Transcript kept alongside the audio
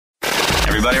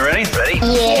Everybody ready? Ready?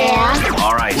 Yeah.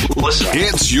 All right, listen.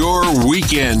 It's your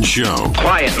weekend show.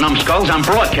 Quiet, numbskulls, I'm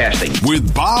broadcasting.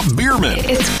 With Bob Biermann.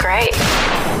 It's great.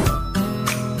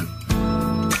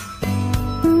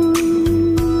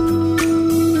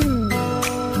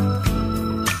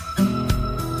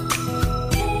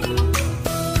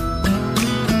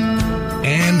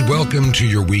 And welcome to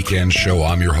your weekend show.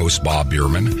 I'm your host, Bob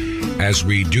Biermann, as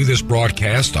we do this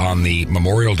broadcast on the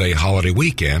Memorial Day holiday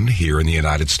weekend here in the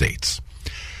United States.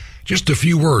 Just a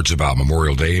few words about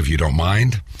Memorial Day, if you don't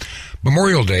mind.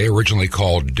 Memorial Day, originally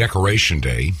called Decoration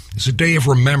Day, is a day of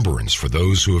remembrance for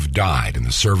those who have died in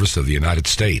the service of the United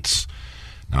States.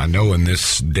 Now, I know in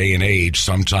this day and age,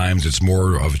 sometimes it's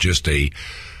more of just a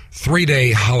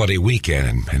 3-day holiday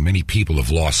weekend, and many people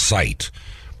have lost sight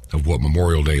of what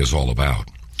Memorial Day is all about.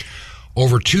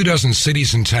 Over 24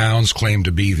 cities and towns claim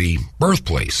to be the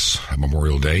birthplace of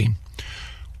Memorial Day.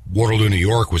 Waterloo, New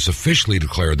York was officially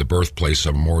declared the birthplace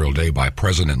of Memorial Day by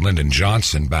President Lyndon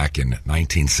Johnson back in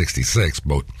 1966,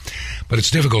 but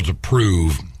it's difficult to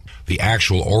prove the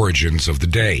actual origins of the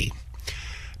day.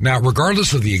 Now,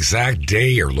 regardless of the exact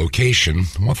day or location,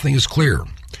 one thing is clear.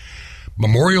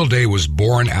 Memorial Day was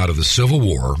born out of the Civil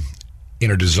War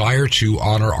in a desire to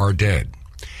honor our dead.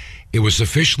 It was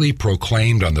officially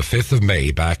proclaimed on the 5th of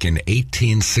May back in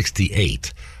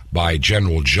 1868 by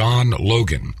General John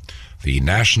Logan, the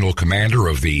national commander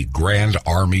of the Grand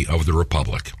Army of the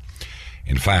Republic.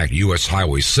 In fact, U.S.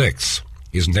 Highway 6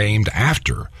 is named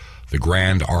after the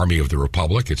Grand Army of the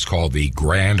Republic. It's called the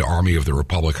Grand Army of the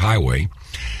Republic Highway,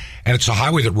 and it's a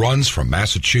highway that runs from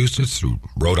Massachusetts through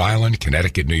Rhode Island,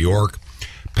 Connecticut, New York,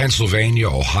 Pennsylvania,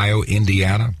 Ohio,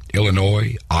 Indiana,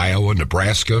 Illinois, Iowa,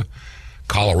 Nebraska,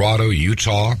 Colorado,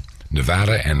 Utah,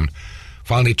 Nevada, and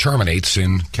finally terminates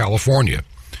in California,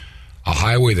 a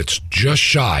highway that's just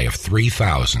shy of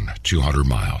 3,200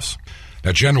 miles.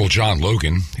 Now, General John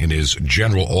Logan, in his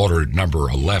General Order Number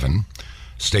 11,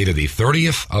 stated the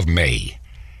 30th of May,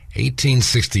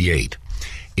 1868,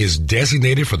 is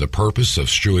designated for the purpose of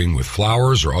strewing with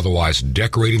flowers or otherwise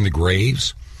decorating the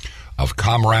graves of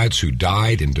comrades who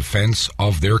died in defense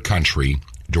of their country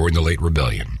during the late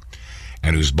rebellion,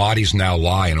 and whose bodies now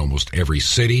lie in almost every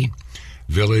city,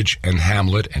 village, and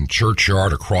hamlet and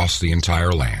churchyard across the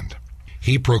entire land.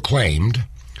 He proclaimed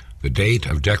the date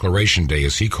of Declaration Day,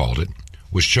 as he called it,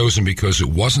 was chosen because it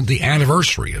wasn't the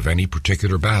anniversary of any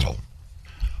particular battle.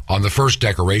 On the first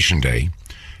Decoration Day,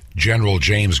 General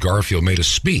James Garfield made a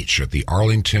speech at the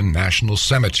Arlington National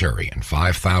Cemetery, and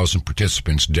 5,000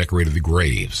 participants decorated the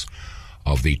graves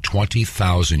of the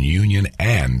 20,000 Union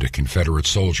and Confederate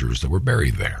soldiers that were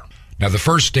buried there. Now, the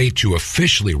first state to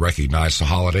officially recognize the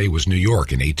holiday was New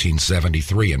York in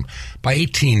 1873, and by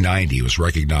 1890 it was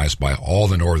recognized by all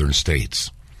the northern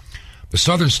states. The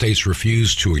southern states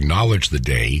refused to acknowledge the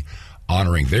day,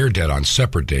 honoring their dead on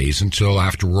separate days until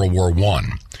after World War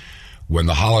I, when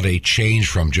the holiday changed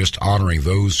from just honoring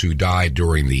those who died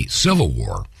during the Civil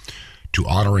War to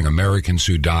honoring Americans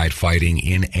who died fighting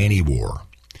in any war.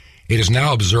 It is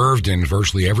now observed in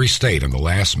virtually every state on the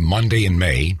last Monday in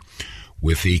May,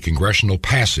 with the congressional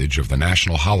passage of the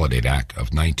National Holiday Act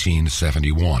of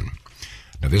 1971.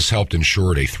 Now, this helped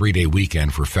ensure a 3-day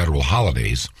weekend for federal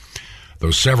holidays,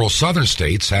 though several southern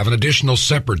states have an additional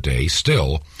separate day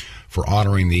still for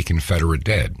honoring the Confederate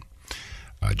dead.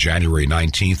 January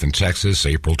 19th in Texas,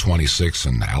 April 26th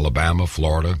in Alabama,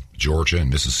 Florida, Georgia, and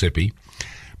Mississippi,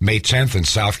 May 10th in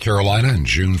South Carolina, and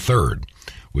June 3rd,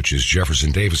 which is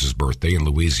Jefferson Davis's birthday, in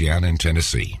Louisiana and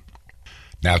Tennessee.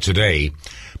 Now, today,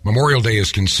 Memorial Day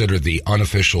is considered the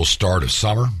unofficial start of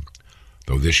summer,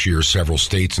 though this year several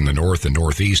states in the north and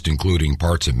northeast, including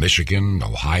parts of Michigan,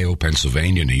 Ohio,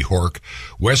 Pennsylvania, New York,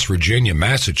 West Virginia,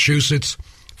 Massachusetts,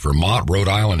 Vermont, Rhode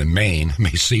Island, and Maine,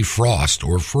 may see frost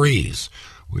or freeze,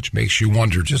 which makes you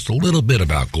wonder just a little bit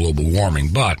about global warming.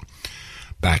 But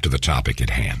back to the topic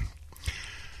at hand.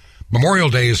 Memorial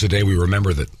Day is the day we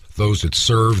remember that those that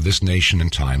served this nation in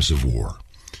times of war,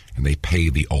 and they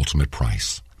paid the ultimate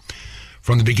price.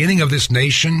 From the beginning of this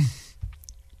nation,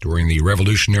 during the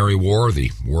Revolutionary War, the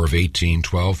War of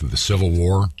 1812, through the Civil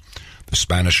War, the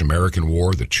Spanish-American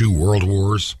War, the 2 World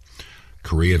Wars,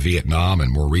 Korea, Vietnam,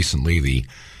 and more recently the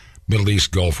Middle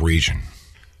East Gulf region.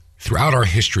 Throughout our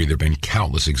history, there have been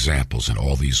countless examples in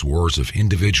all these wars of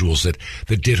individuals that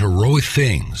did heroic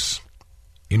things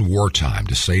in wartime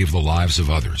to save the lives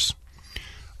of others.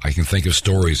 I can think of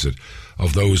stories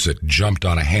of those that jumped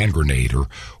on a hand grenade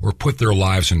or put their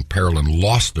lives in peril and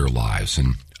lost their lives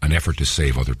in an effort to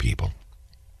save other people.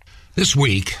 This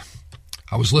week,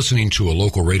 I was listening to a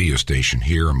local radio station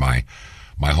here in my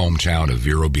hometown of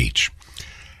Vero Beach,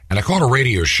 And I caught a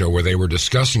radio show where they were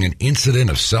discussing an incident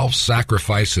of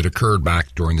self-sacrifice that occurred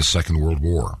back during the Second World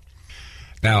War.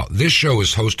 Now, this show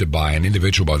is hosted by an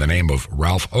individual by the name of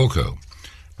Ralph Oko,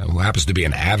 who happens to be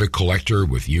an avid collector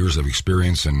with years of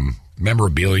experience in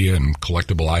memorabilia and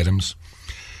collectible items.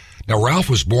 Now, Ralph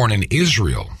was born in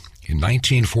Israel in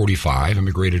 1945,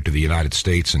 immigrated to the United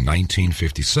States in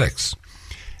 1956,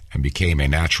 and became a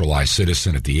naturalized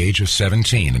citizen at the age of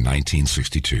 17 in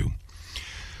 1962.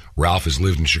 Ralph has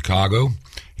lived in Chicago.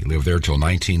 He lived there till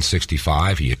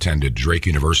 1965. He attended Drake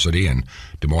University in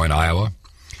Des Moines, Iowa.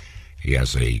 He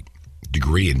has a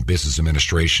degree in business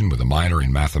administration with a minor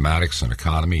in mathematics and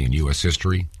economy and U.S.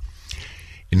 history.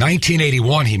 In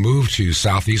 1981, he moved to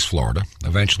Southeast Florida,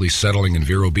 eventually settling in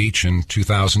Vero Beach in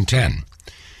 2010.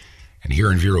 And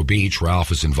here in Vero Beach, Ralph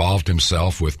has involved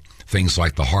himself with things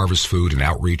like the Harvest Food and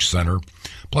Outreach Center.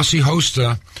 Plus, he hosts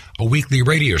a weekly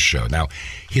radio show. Now,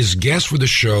 his guest for the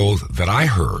show that I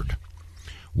heard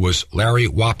was Larry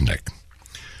Wapnick.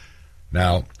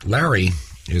 Now, Larry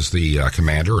is the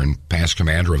commander and past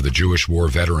commander of the Jewish War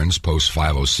Veterans Post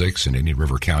 506 in Indian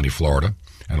River County, Florida,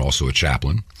 and also a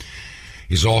chaplain.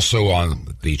 He's also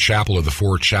on the Chapel of the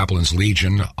Four Chaplains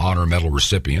Legion Honor Medal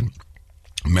recipient,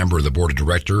 a member of the board of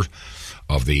directors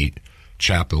of the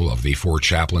Chapel of the Four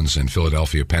Chaplains in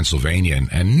Philadelphia, Pennsylvania,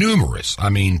 and numerous,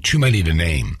 too many to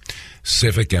name,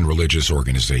 civic and religious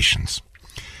organizations.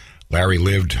 Larry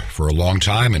lived for a long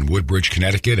time in Woodbridge,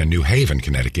 Connecticut, and New Haven,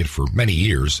 Connecticut for many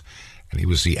years, and he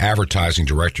was the advertising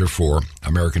director for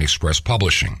American Express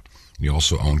Publishing. He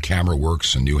also owned Camera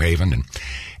Works in New Haven and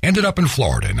ended up in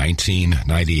Florida in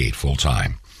 1998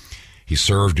 full-time. He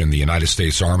served in the United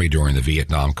States Army during the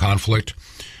Vietnam conflict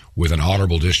with an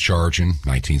honorable discharge in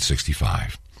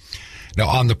 1965. Now,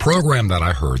 on the program that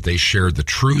I heard, they shared the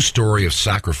true story of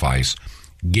sacrifice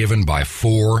given by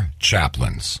 4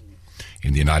 chaplains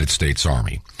in the United States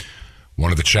Army.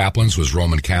 One of the chaplains was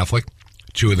Roman Catholic.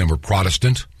 2 of them were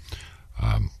Protestant.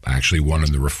 Actually, one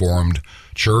in the Reformed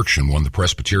Church and one the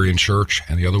Presbyterian Church,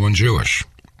 and the other one Jewish.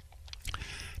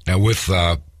 Now, with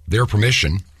their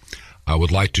permission, I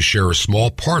would like to share a small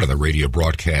part of the radio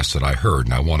broadcast that I heard,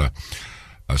 and I want to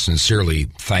sincerely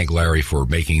thank Larry for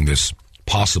making this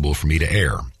possible for me to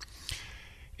air.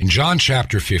 In John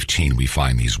chapter 15, we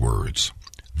find these words,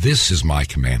 "This is my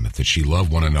commandment, that ye love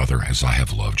one another as I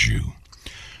have loved you.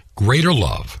 Greater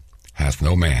love hath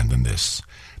no man than this,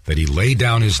 that he lay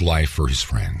down his life for his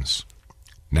friends."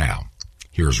 Now,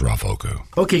 here's Ralph Oko.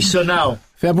 Okay, so now,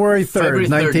 February 3rd,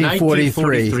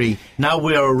 1943. Now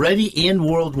we are already in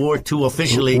World War II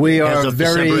officially as of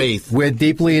December 8th. We're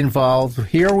deeply involved.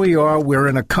 Here we are. We're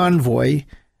in a convoy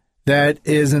that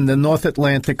is in the North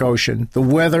Atlantic Ocean. The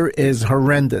weather is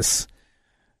horrendous.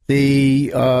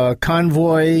 The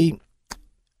convoy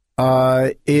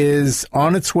is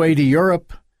on its way to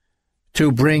Europe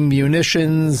to bring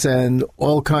munitions and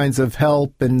all kinds of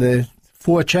help, and the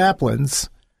 4 chaplains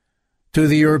to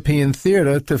the European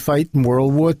theater to fight in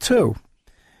World War II.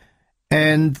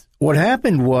 And what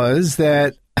happened was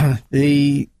that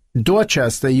the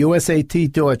Dorchester,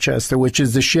 USAT Dorchester, which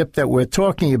is the ship that we're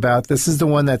talking about, this is the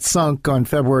one that sunk on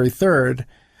February 3rd,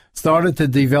 started to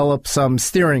develop some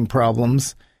steering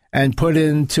problems and put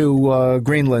into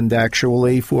Greenland,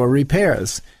 actually, for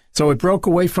repairs. So it broke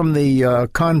away from the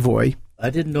convoy. I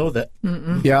didn't know that.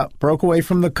 Yeah, broke away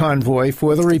from the convoy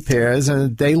for the repairs, and a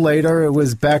day later it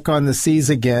was back on the seas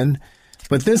again.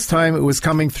 But this time it was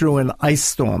coming through an ice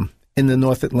storm in the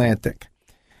North Atlantic.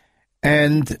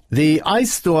 And the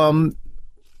ice storm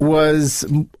was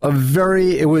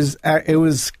it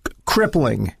was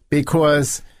crippling,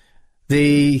 because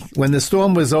when the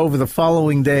storm was over the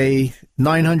following day,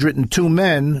 902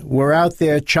 men were out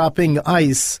there chopping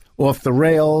ice off the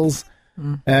rails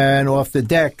and off the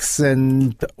decks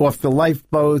and off the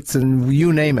lifeboats and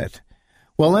you name it.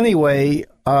 Well, anyway,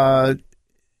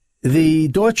 the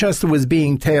Dorchester was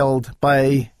being tailed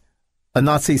by a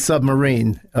Nazi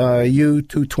submarine,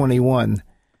 U-221.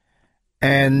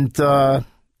 And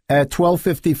at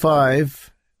 12:55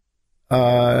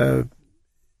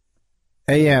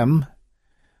 a.m.,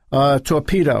 a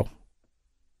torpedo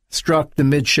struck the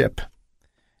midship.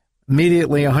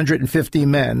 Immediately, 150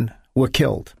 men were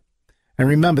killed. And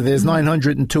remember, there's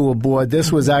 902 aboard.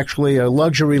 This was actually a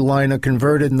luxury liner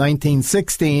converted in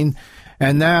 1916,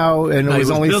 and now it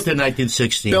was only built in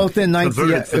 1916.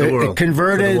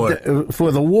 Converted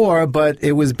for the war, but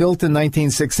it was built in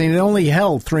 1916. It only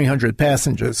held 300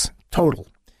 passengers total.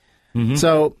 Mm-hmm.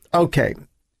 So, okay,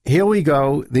 here we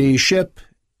go. The ship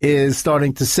is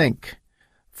starting to sink.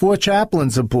 4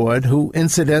 chaplains aboard, who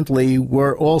incidentally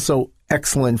were also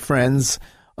excellent friends.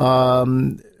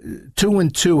 2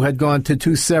 and 2 had gone to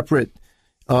 2 separate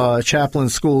chaplain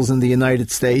schools in the United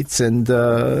States and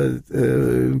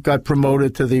got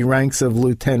promoted to the ranks of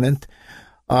lieutenant.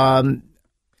 And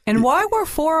why were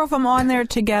 4 of them on there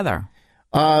together?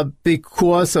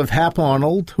 Because of Hap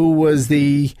Arnold, who was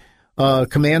the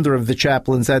commander of the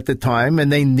chaplains at the time,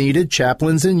 and they needed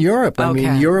chaplains in Europe. I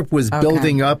mean, Europe was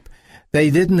building up. They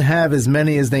didn't have as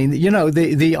many as they,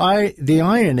 the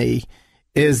irony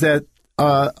is that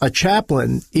a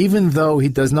chaplain, even though he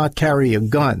does not carry a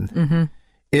gun,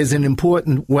 is an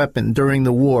important weapon during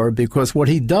the war, because what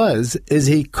he does is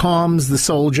he calms the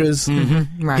soldiers.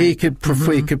 Right. He could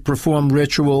perform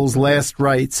rituals, last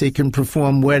rites. He can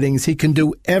perform weddings. He can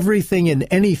do everything and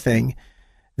anything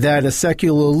that a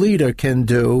secular leader can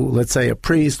do, let's say a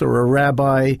priest or a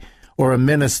rabbi or a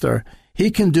minister. He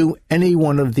can do any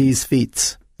one of these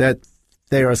feats that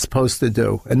they are supposed to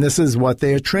do, and this is what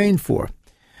they are trained for.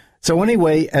 So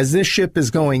anyway, as this ship is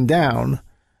going down,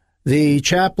 the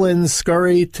chaplains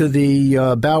scurry to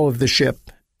the bow of the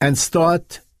ship and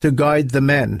start to guide the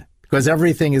men, because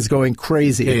everything is going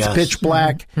crazy. It's pitch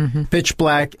black, pitch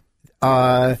black.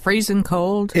 Freezing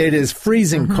cold. It is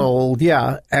freezing cold,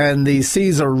 yeah, and the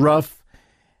seas are rough.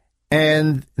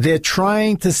 And they're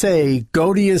trying to say,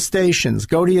 go to your stations,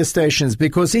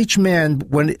 because each man,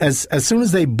 as soon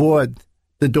as they board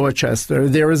the Dorchester,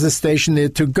 there is a station there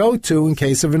to go to in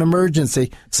case of an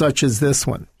emergency, such as this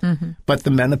one. But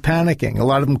the men are panicking. A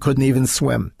lot of them couldn't even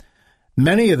swim.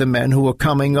 Many of the men who were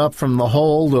coming up from the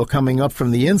hold or coming up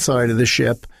from the inside of the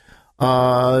ship,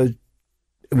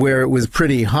 where it was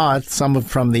pretty hot, some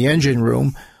from the engine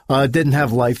room, didn't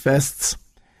have life vests.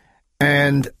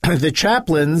 And the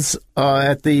chaplains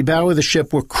at the bow of the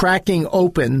ship were cracking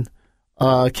open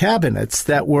cabinets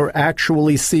that were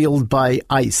actually sealed by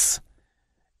ice.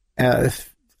 I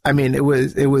mean, it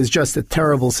was just a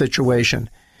terrible situation.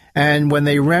 And when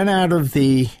they ran out of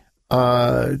the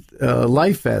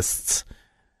life vests,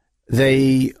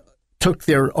 they took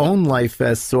their own life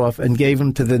vests off and gave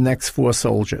them to the next 4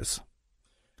 soldiers.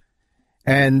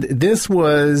 And this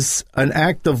was an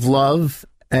act of love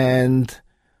and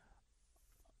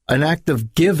an act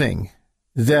of giving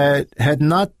that had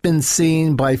not been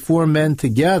seen by 4 men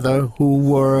together who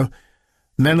were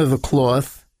men of the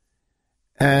cloth.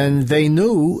 And they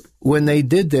knew when they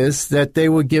did this that they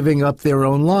were giving up their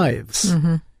own lives.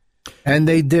 And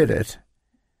they did it.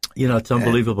 It's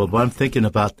unbelievable. But I'm thinking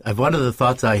about, one of the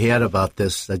thoughts I had about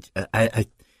this,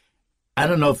 I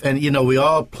don't know if, and we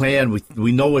all plan,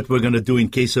 we know what we're going to do in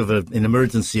case of an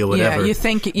emergency or whatever. Yeah, you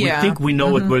think, We think we know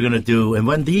what we're going to do. And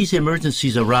when these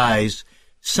emergencies arise,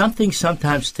 something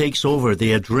sometimes takes over.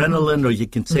 The adrenaline, or you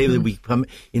can say that we become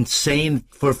insane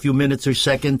for a few minutes or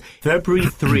second. February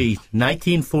 3,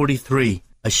 1943,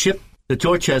 a ship, the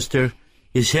Dorchester,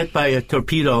 is hit by a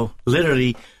torpedo,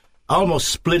 literally almost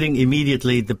splitting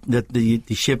immediately the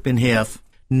ship in half.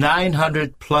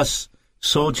 900 plus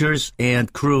soldiers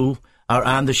and crew are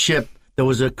on the ship. There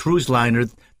was a cruise liner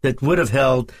that would have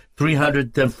held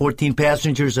 314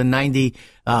 passengers and 90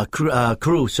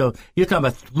 crew. So you're talking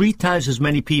about 3 times as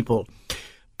many people.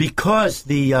 Because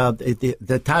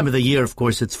the time of the year, of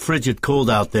course, it's frigid cold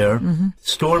out there,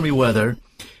 stormy weather,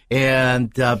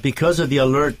 and because of the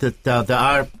alert that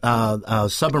there are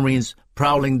submarines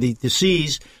prowling the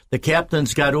seas, the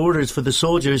captains got orders for the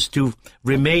soldiers to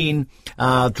remain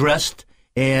dressed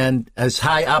and as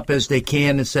high up as they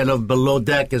can instead of below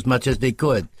deck as much as they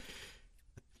could.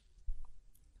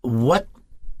 What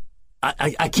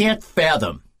I can't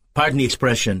fathom, pardon the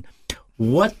expression,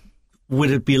 what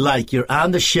would it be like? You're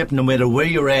on the ship no matter where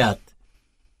you're at,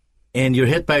 and you're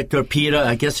hit by a torpedo.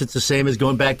 I guess it's the same as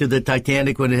going back to the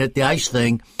Titanic when it hit the ice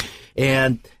thing.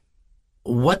 And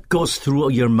what goes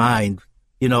through your mind?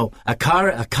 A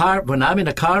car, when I'm in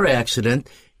a car accident,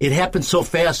 it happens so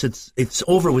fast, it's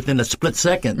over within a split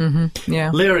second. Yeah.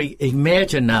 Larry,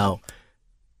 imagine now,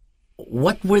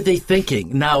 what were they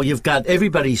thinking? Now you've got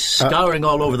everybody scouring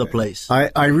all over the place.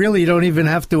 I really don't even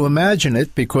have to imagine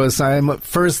it, because I'm a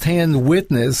first-hand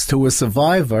witness to a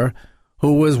survivor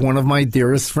who was one of my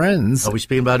dearest friends. Are we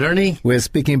speaking about Ernie? We're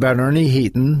speaking about Ernie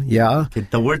Heaton, yeah.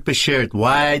 The word be shared.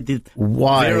 Why?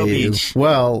 Vero Beach?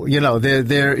 Well,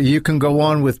 there you can go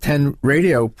on with 10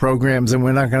 radio programs, and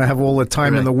we're not going to have all the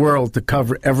time in the world to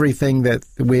cover everything that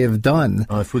we have done.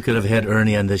 Oh, if we could have had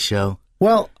Ernie on this show.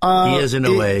 Well, he is in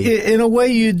a way. In a way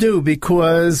you do,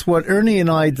 because what Ernie and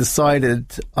I decided,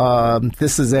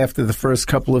 this is after the first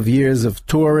couple of years of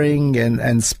touring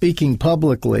and speaking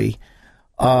publicly,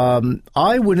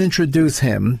 I would introduce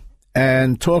him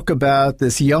and talk about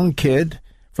this young kid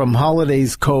from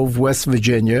Holidays Cove, West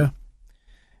Virginia,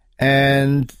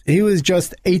 And he was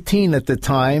just 18 at the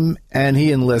time, and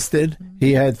he enlisted.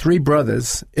 He had 3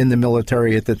 brothers in the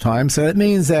military at the time, so it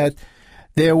means that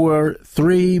there were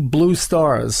 3 blue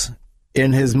stars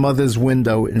in his mother's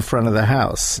window in front of the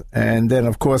house. And then,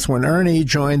 of course, when Ernie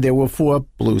joined, there were 4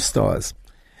 blue stars.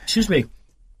 Excuse me.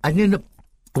 I didn't know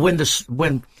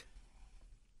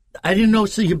I didn't know.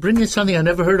 So you're bringing something I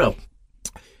never heard of.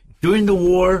 During the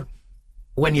war,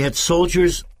 when you had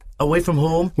soldiers away from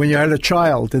home, When you had a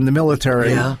child in the military,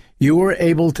 Yeah. you were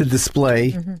able to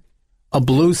display a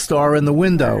blue star in the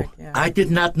window. I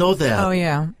did not know that. Oh,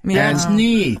 yeah. That's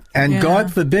neat. And Yeah.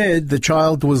 God forbid the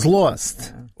child was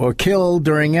lost or killed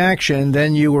during action,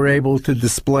 then you were able to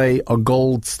display a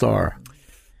gold star.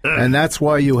 And that's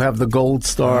why you have the gold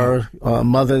star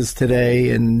mothers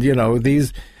today. And, you know,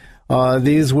 these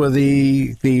were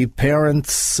the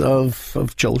parents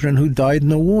of children who died in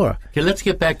the war. Okay, let's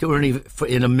get back to Ernie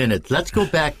in a minute. Let's go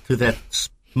back to that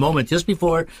moment just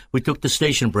before we took the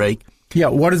station break. Yeah,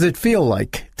 what does it feel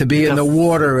like to be in the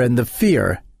water and the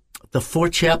fear? The 4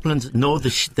 chaplains know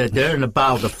that they're in the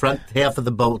bow, the front half of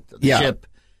the boat, the Yeah. ship,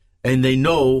 and they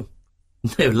know,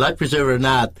 life preserver or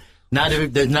not,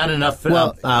 there's not enough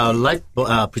life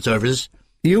preservers.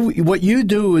 What you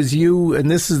do is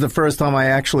and this is the first time I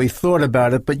actually thought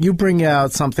about it, but you bring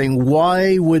out something,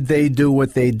 why would they do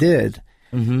what they did?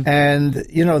 Mm-hmm. And,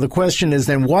 you know, the question is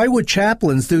then, why would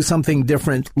chaplains do something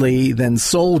differently than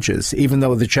soldiers, even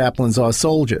though the chaplains are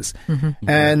soldiers? Mm-hmm.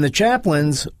 And the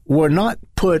chaplains were not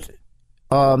put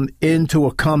into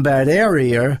a combat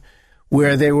area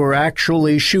where they were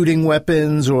actually shooting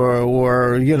weapons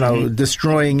or you know,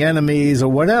 destroying enemies or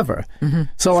whatever. Mm-hmm.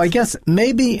 So I guess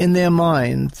maybe in their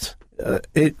minds,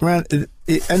 and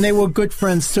they were good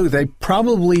friends too. They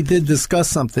probably did discuss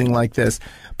something like this.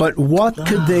 But what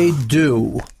could they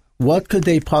do? What could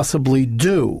they possibly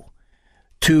do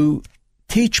to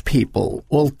teach people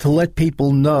or to let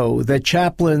people know that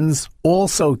chaplains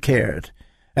also cared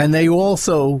and they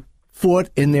also fought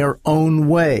in their own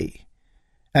way?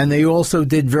 And they also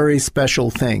did very special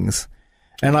things.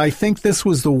 And I think this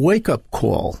was the wake-up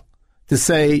call to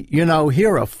say, you know,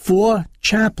 here are 4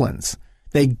 chaplains.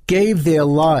 They gave their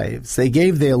lives. They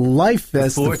gave their life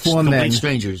vest to 4 men. Complete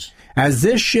strangers. As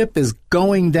this ship is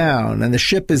going down and the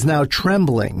ship is now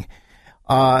trembling,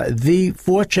 the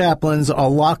 4 chaplains are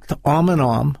locked arm in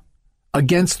arm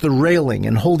against the railing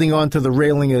and holding on to the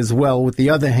railing as well with the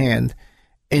other hand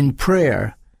in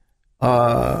prayer.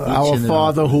 Our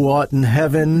Father who art in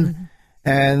heaven,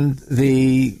 and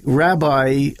the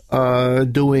rabbi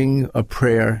doing a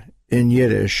prayer in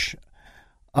Yiddish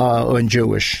or in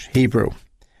Jewish, Hebrew.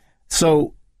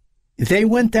 So they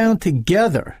went down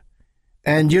together.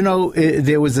 And, you know,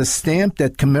 there was a stamp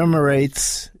that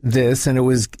commemorates this, and it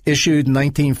was issued in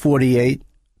 1948.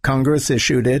 Congress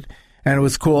issued it, and it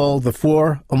was called The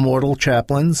 4 Immortal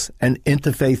Chaplains and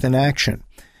Interfaith in Action.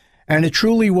 And it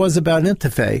truly was about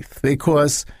interfaith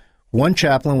because one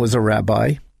chaplain was a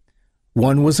rabbi,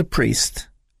 one was a priest,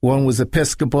 one was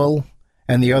Episcopal,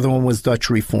 and the other one was Dutch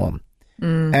Reform.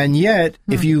 And yet,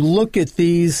 if you look at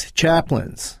these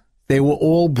chaplains, they were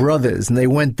all brothers, and they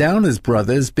went down as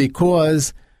brothers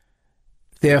because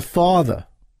their father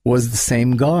was the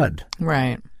same God.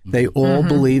 Right. They all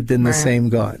believed in the same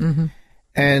God. Mm-hmm.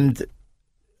 And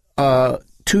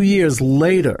 2 years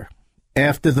later,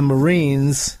 after the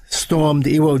Marines stormed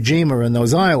Iwo Jima and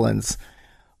those islands,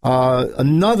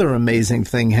 another amazing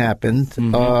thing happened.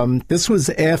 Mm-hmm. This was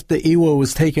after Iwo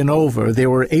was taken over. There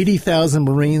were 80,000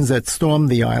 Marines that stormed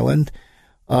the island.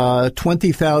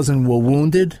 20,000 were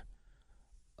wounded.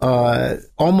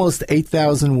 Almost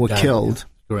 8,000 were killed.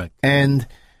 Correct. And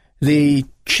the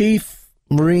chief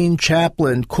Marine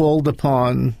chaplain called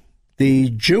upon the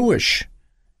Jewish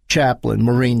chaplain,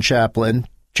 Marine chaplain,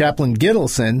 Chaplain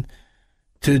Gittleson,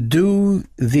 to do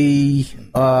the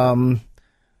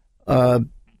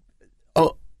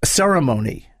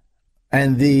ceremony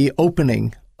and the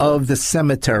opening of the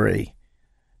cemetery,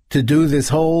 to do this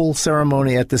whole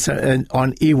ceremony at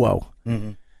on Iwo.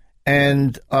 Mm-hmm.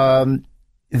 And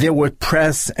there were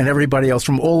press and everybody else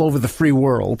from all over the free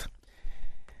world.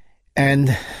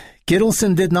 And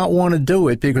Gittleson did not want to do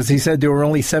it because he said there were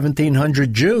only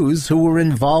 1,700 Jews who were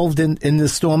involved in the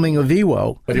storming of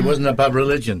Iwo. But it wasn't about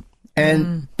religion.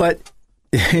 And but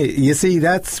you see,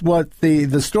 that's what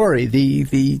the story.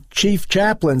 The chief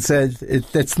chaplain said,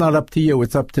 "It's not up to you.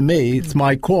 It's up to me. It's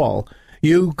my call.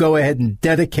 You go ahead and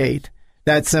dedicate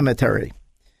that cemetery."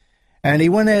 And he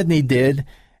went ahead and he did.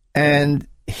 And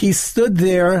he stood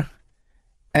there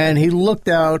and he looked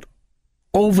out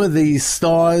over the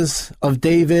stars of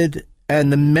David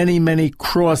and the many, many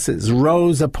crosses,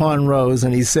 rows upon rows,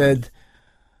 and he said,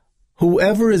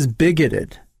 whoever is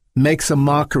bigoted makes a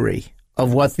mockery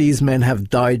of what these men have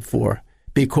died for,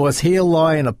 because here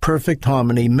lie in a perfect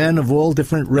harmony men of all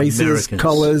different races, Americans.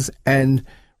 colors, and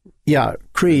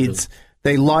creeds.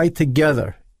 They lie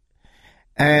together.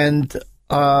 And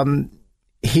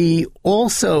he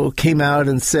also came out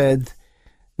and said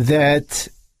that,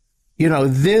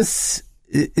 this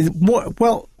is more,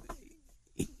 well,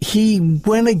 he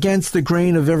went against the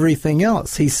grain of everything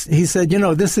else. He said,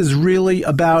 this is really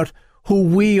about who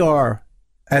we are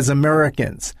as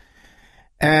Americans.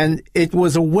 And it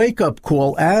was a wake-up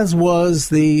call, as was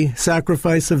the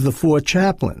sacrifice of the 4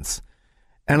 chaplains.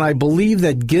 And I believe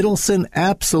that Gittleson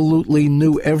absolutely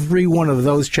knew every one of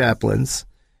those chaplains,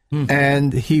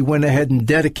 and he went ahead and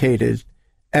dedicated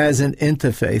as an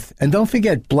interfaith. And don't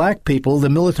forget, black people, the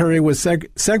military was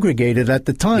segregated at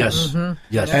the time. Yes,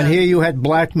 yes. And here you had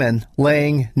black men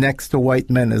laying next to white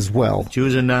men as well.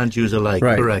 Jews and non-Jews alike,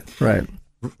 Right, correct. right.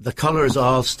 The color is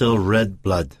all still red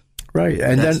blood. Right.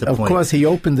 And That's then, the of point. course, he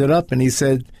opened it up and he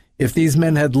said, if these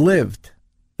men had lived,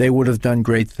 they would have done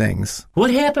great things.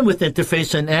 What happened with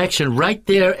Interfaith in Action right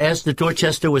there as the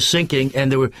Dorchester was sinking?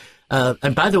 And there were,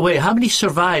 and by the way, how many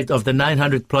survived of the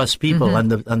 900 plus people on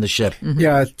the ship?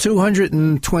 Yeah,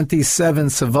 227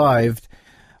 survived.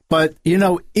 But,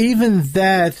 even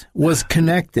that was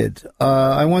connected.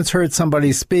 I once heard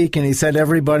somebody speak and he said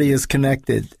everybody is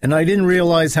connected. And I didn't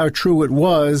realize how true it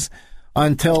was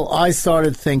until I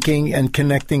started thinking and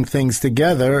connecting things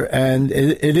together. And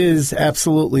it is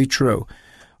absolutely true.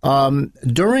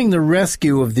 During the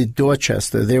rescue of the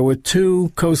Dorchester, there were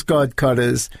 2 Coast Guard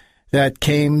cutters that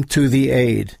came to the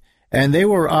aid, and they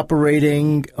were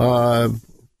operating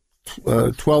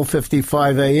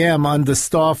 12:55 a.m. under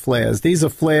star flares. These are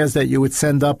flares that you would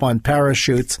send up on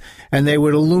parachutes, and they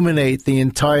would illuminate the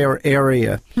entire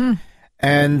area.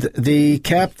 And the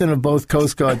captain of both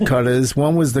Coast Guard cutters,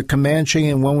 one was the Comanche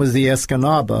and one was the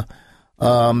Escanaba.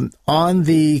 On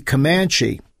the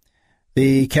Comanche,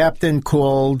 the captain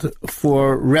called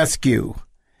for rescue.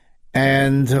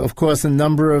 And, of course, a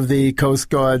number of the Coast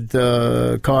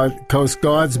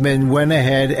Guardsmen went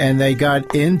ahead and they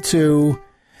got into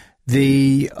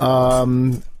the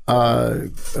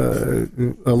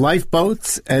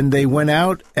lifeboats, and they went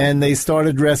out and they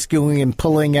started rescuing and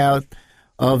pulling out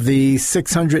of the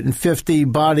 650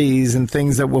 bodies and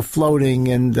things that were floating,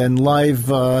 and then live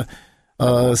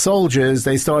soldiers.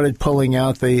 They started pulling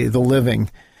out the living.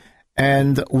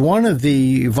 And one of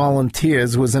the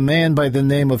volunteers was a man by the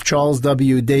name of Charles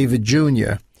W. David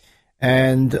Jr.,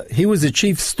 and he was a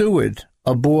chief steward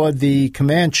aboard the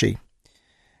Comanche.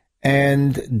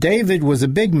 And David was a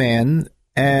big man,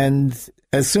 and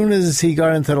as soon as he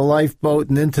got into the lifeboat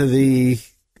and into the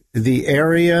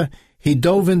area, he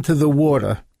dove into the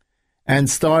water and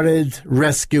started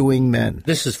rescuing men.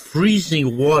 This is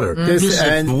freezing water. This is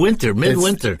winter,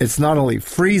 midwinter. It's not only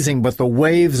freezing, but the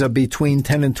waves are between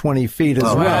 10 and 20 feet as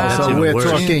well. Wow. So That's we're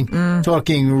even worse.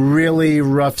 talking really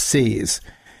rough seas.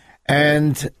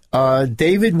 And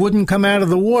David wouldn't come out of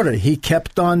the water. He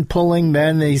kept on pulling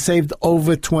men, and he saved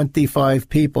over 25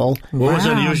 people. What was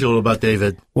unusual about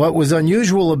David? What was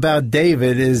unusual about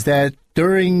David is that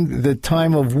during the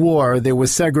time of war, there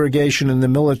was segregation in the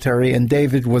military, and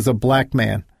David was a black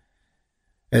man.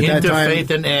 At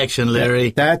Interfaith in Action, Larry.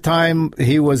 At that time,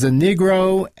 he was a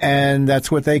Negro, and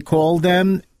that's what they called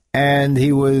them, and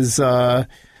he was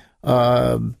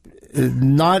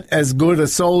not as good a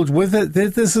soldier with it.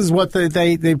 This is what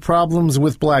the problems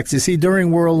with blacks. You see,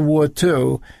 during World War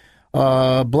II,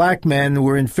 black men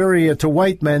were inferior to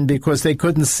white men because they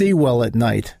couldn't see well at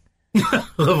night.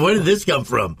 Where did this come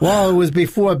from? Well, it was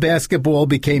before basketball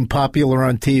became popular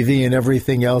on TV and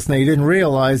everything else, and they didn't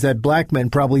realize that black men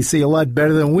probably see a lot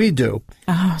better than we do.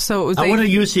 So it was I want to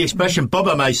use the expression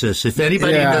Bubba-misis. If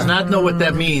anybody does not know what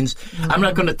that means, I'm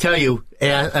not going to tell you,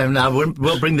 and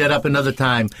we'll bring that up another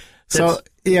time. So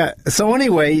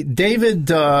anyway, David,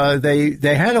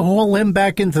 they had to haul him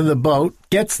back into the boat,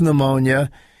 gets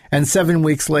pneumonia, and 7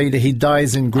 weeks later he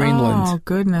dies in Greenland. Oh,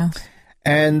 goodness.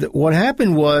 And what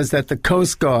happened was that the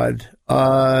Coast Guard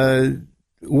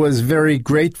was very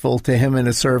grateful to him and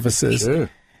his services. Sure.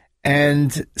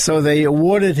 And so they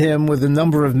awarded him with a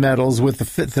number of medals with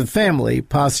the family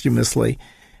posthumously.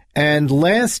 And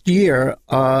last year,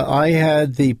 I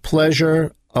had the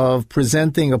pleasure of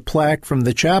presenting a plaque from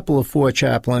the Chapel of Four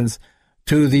Chaplains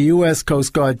to the U.S.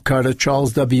 Coast Guard cutter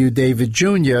Charles W. David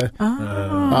Jr.,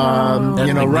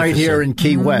 right here in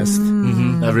Key West.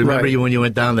 Mm-hmm. I remember you when you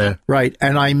went down there. Right.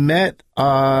 And I met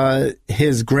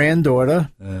his granddaughter,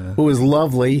 who was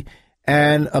lovely,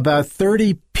 and about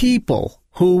 30 people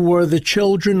who were the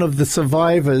children of the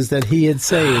survivors that he had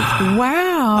saved.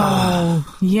 Wow.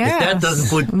 Yes. If that doesn't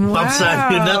put bumps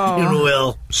on you, nothing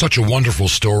will. Such a wonderful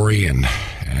story, and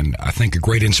I think a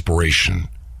great inspiration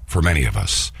for many of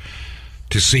us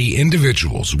to see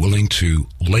individuals willing to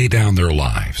lay down their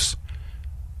lives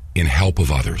in help of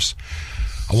others.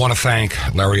 I want to thank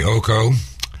Larry Oko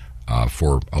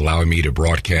for allowing me to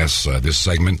broadcast this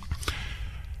segment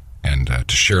and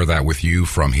to share that with you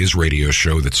from his radio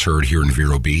show that's heard here in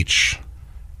Vero Beach.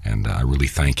 And I really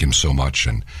thank him so much.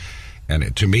 And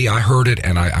to me, I heard it,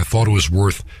 and I thought it was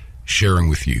worth sharing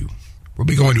with you. We'll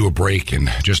be going to a break in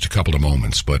just a couple of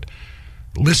moments, but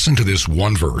listen to this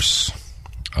one verse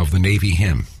of the Navy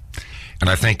hymn, and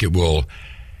I think it will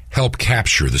help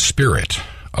capture the spirit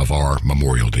of our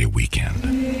Memorial Day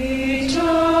weekend.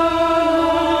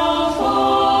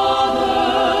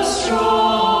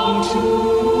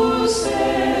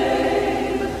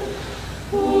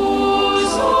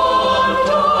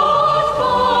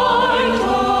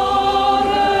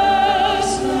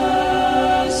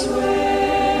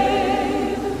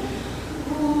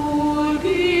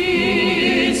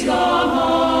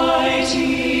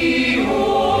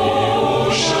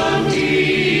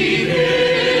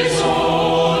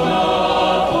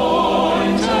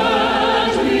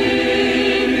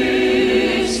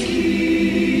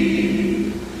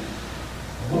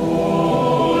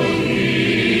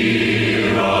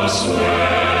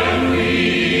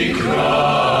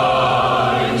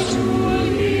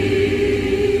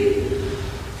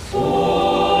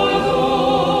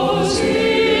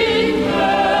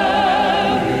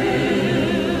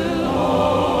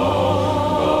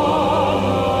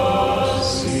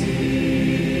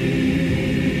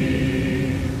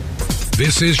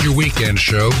 This is your weekend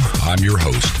show. I'm your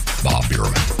host, Bob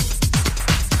Biermann.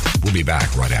 We'll be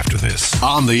back right after this.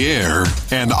 On the air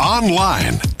and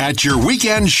online at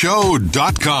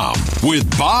yourweekendshow.com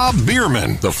with Bob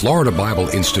Biermann. The Florida Bible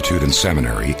Institute and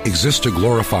Seminary exists to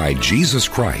glorify Jesus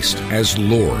Christ as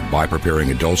Lord by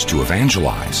preparing adults to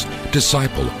evangelize,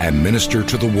 disciple, and minister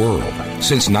to the world.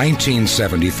 Since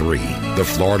 1973, the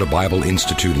Florida Bible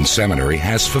Institute and Seminary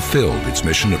has fulfilled its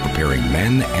mission of preparing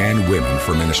men and women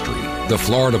for ministry. The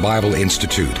Florida Bible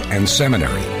Institute and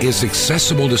Seminary is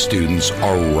accessible to students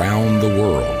around the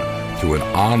world through an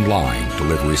online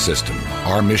delivery system.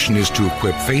 Our mission is to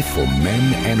equip faithful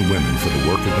men and women for the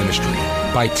work of ministry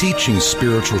by teaching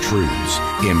spiritual truths,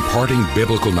 imparting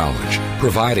biblical knowledge,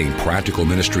 providing practical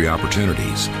ministry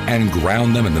opportunities, and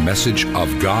ground them in the message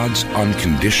of God's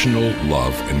unconditional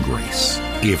love and grace.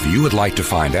 If you would like to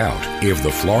find out if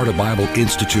the Florida Bible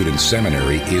Institute and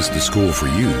Seminary is the school for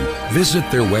you, visit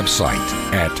their website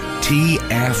at tfbis.com.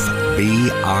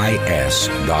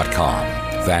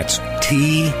 That's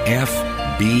tfbis.com.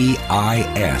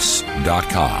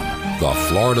 The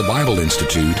Florida Bible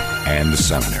Institute and the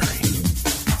Seminary.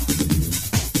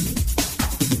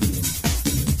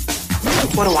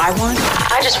 What do I want?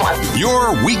 I just want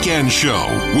Your Weekend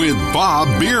Show with Bob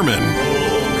Biermann.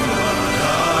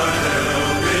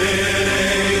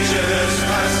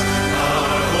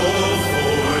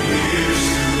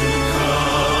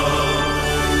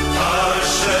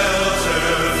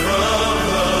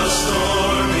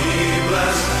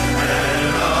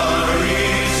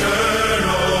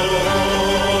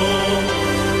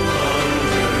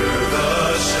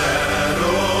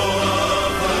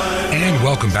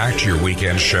 Welcome back to your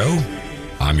weekend show.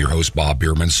 I'm your host, Bob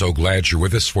Biermann. So glad you're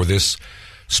with us for this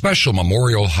special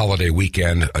Memorial Holiday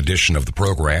Weekend edition of the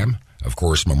program. Of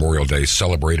course, Memorial Day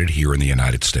celebrated here in the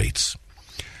United States.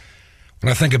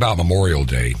 When I think about Memorial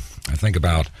Day, I think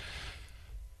about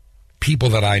people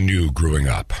that I knew growing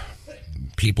up,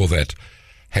 people that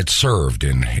had served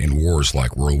in wars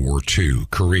like World War II,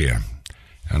 Korea,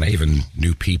 and I even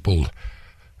knew people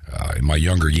in my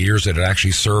younger years that had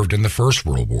actually served in the First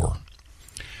World War.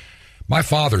 My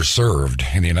father served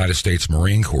in the United States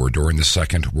Marine Corps during the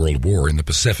Second World War in the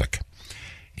Pacific.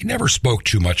 He never spoke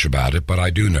too much about it, but I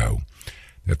do know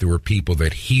that there were people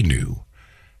that he knew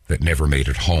that never made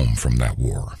it home from that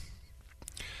war.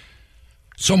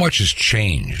 So much has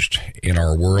changed in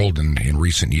our world in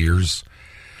recent years.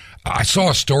 I saw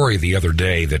a story the other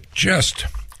day that just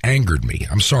angered me.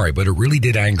 I'm sorry, but it really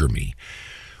did anger me.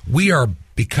 We are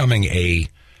becoming a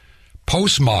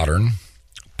postmodern,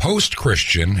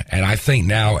 post-Christian, and I think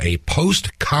now a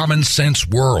post-common sense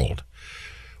world.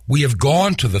 We have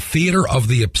gone to the theater of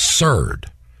the absurd.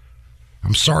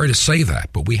 I'm sorry to say that,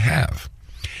 but we have.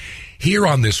 Here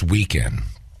on this weekend,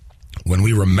 when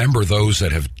we remember those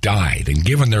that have died and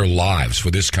given their lives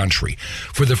for this country,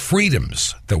 for the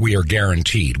freedoms that we are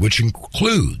guaranteed, which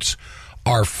includes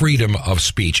our freedom of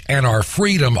speech and our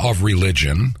freedom of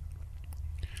religion,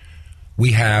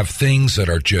 we have things that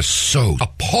are just so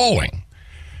appalling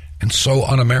and so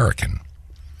un-American.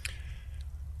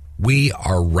 We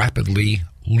are rapidly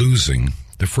losing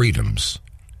the freedoms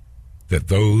that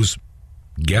those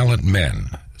gallant men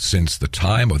since the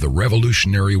time of the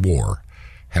Revolutionary War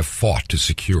have fought to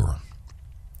secure.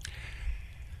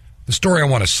 The story I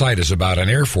want to cite is about an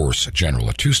Air Force general,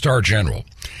 a 2-star general.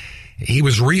 He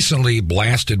was recently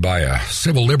blasted by a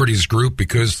civil liberties group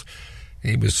because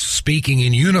he was speaking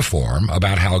in uniform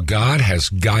about how God has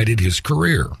guided his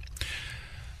career.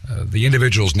 The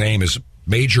individual's name is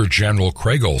Major General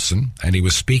Craig Olson, and he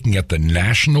was speaking at the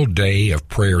National Day of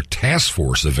Prayer Task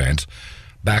Force event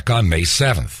back on May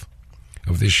 7th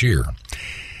of this year.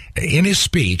 In his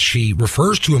speech, he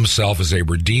refers to himself as a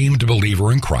redeemed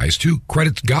believer in Christ who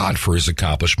credits God for his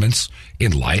accomplishments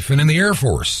in life and in the Air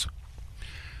Force.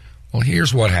 Well,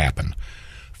 here's what happened.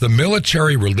 The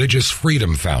Military Religious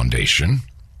Freedom Foundation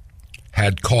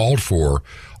had called for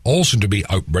Olson to be,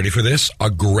 ready for this,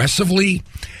 aggressively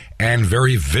and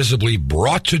very visibly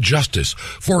brought to justice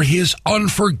for his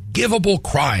unforgivable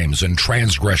crimes and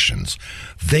transgressions.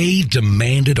 They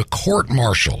demanded a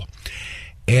court-martial,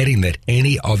 adding that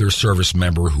any other service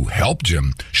member who helped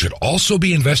him should also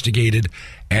be investigated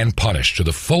and punished to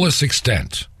the fullest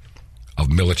extent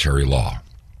of military law.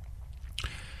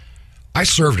 I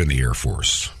served in the Air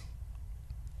Force,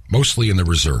 mostly in the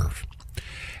reserve.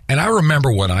 And I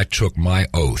remember when I took my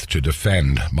oath to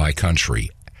defend my country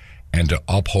and to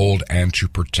uphold and to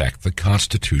protect the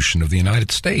Constitution of the United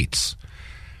States.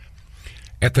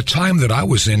 At the time that I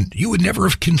was in, you would never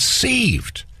have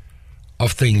conceived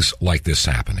of things like this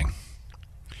happening.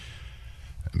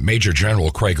 Major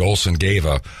General Craig Olson gave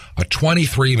a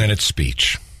 23-minute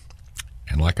speech.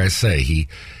 And like I say, he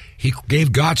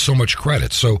gave God so much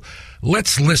credit. So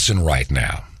let's listen right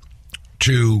now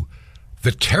to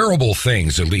the terrible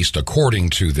things, at least according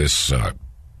to this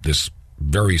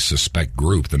very suspect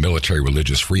group, the Military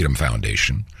Religious Freedom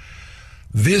Foundation.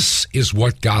 This is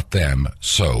what got them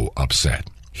so upset.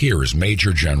 Here is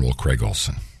Major General Craig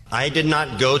Olson. I did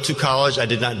not go to college. I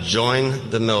did not join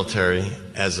the military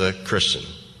as a Christian.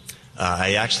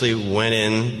 I actually went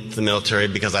into the military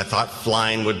because I thought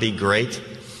flying would be great,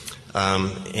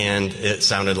 and it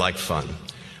sounded like fun.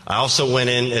 I also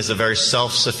went in as a very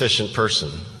self-sufficient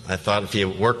person. I thought if you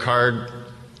work hard,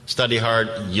 study hard,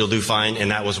 you'll do fine,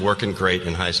 and that was working great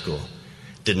in high school.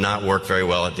 Did not work very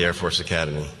well at the Air Force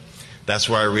Academy. That's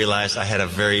where I realized I had a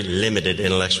very limited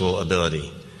intellectual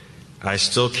ability. I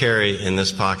still carry in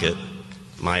this pocket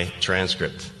my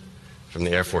transcript from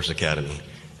the Air Force Academy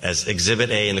as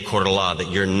Exhibit A in the court of law that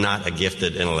you're not a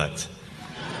gifted intellect.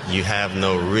 You have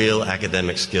no real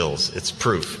academic skills. It's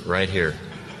proof right here.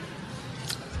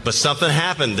 But something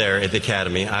happened there at the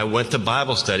academy. I went to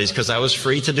Bible studies because I was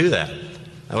free to do that.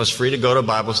 I was free to go to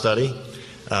Bible study.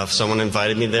 If someone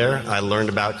invited me there, I learned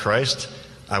about Christ.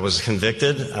 I was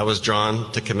convicted. I was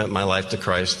drawn to commit my life to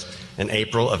Christ in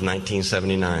April of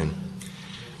 1979.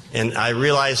 And I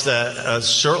realized that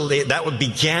shortly that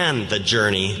began the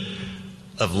journey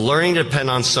of learning to depend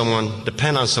on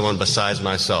someone besides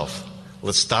myself.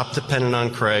 Let's stop depending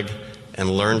on Craig and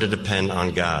learn to depend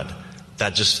on God.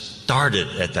 That just started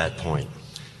at that point.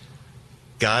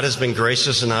 God has been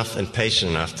gracious enough and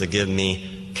patient enough to give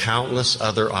me countless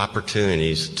other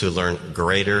opportunities to learn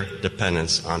greater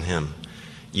dependence on Him.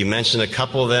 You mentioned a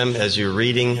couple of them as you're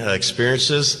reading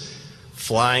experiences.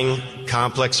 Flying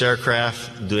complex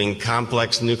aircraft, doing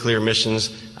complex nuclear missions.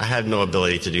 I had no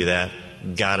ability to do that.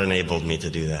 God enabled me to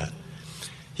do that.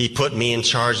 He put me in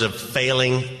charge of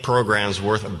failing programs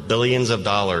worth billions of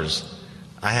dollars.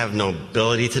 I have no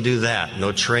ability to do that,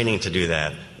 no training to do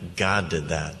that. God did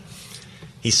that.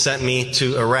 He sent me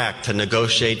to Iraq to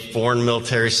negotiate foreign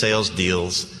military sales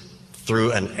deals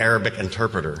through an Arabic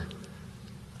interpreter.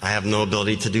 I have no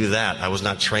ability to do that. I was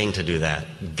not trained to do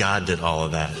that. God did all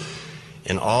of that.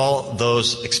 In all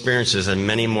those experiences and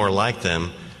many more like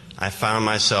them, I found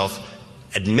myself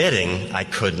admitting I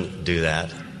couldn't do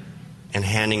that and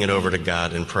handing it over to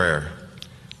God in prayer.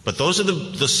 But those are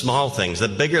the small things. The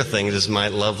bigger things is my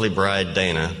lovely bride,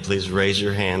 Dana. Please raise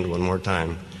your hand one more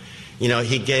time. You know,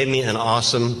 He gave me an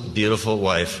awesome, beautiful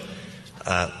wife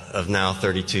of now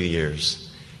 32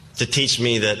 years to teach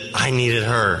me that I needed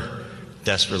her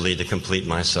desperately to complete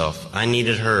myself. I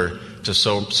needed her to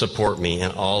support me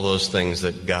in all those things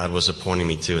that God was appointing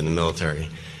me to in the military.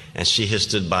 And she has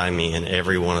stood by me in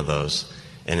every one of those.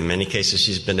 And in many cases,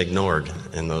 she's been ignored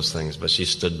in those things, but she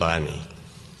stood by me.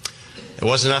 It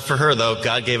wasn't enough for her, though.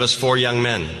 God gave us 4 young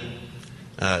men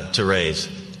to raise,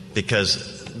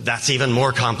 because that's even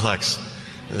more complex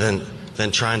than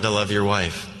trying to love your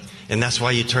wife. And that's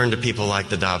why you turn to people like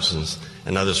the Dobsons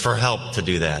and others for help to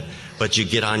do that. But you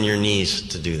get on your knees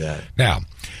to do that. Now,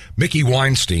 Mickey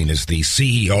Weinstein is the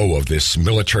CEO of this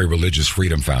Military Religious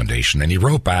Freedom Foundation, and he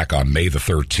wrote back on May the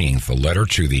 13th a letter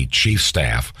to the chief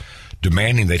staff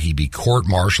demanding that he be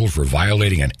court-martialed for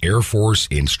violating an Air Force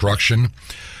instruction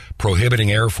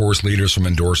prohibiting Air Force leaders from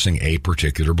endorsing a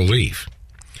particular belief.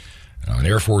 Now, an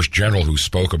Air Force general who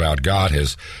spoke about God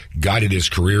has guided his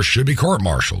career should be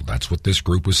court-martialed. That's what this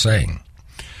group was saying.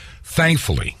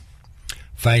 Thankfully,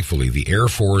 the Air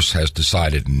Force has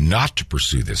decided not to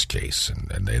pursue this case,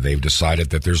 and they've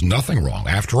decided that there's nothing wrong.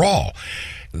 After all,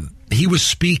 he was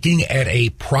speaking at a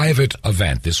private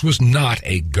event. This was not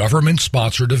a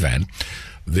government-sponsored event.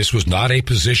 This was not a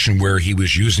position where he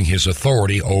was using his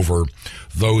authority over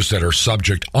those that are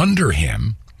subject under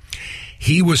him.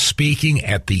 He was speaking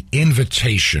at the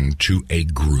invitation to a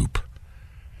group.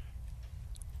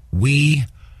 We,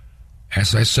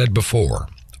 as I said before,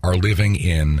 are living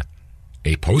in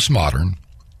a postmodern,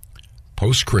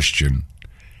 post-Christian,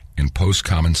 and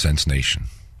post-common sense nation.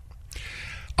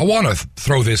 I want to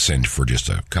throw this in for just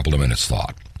a couple of minutes'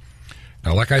 thought.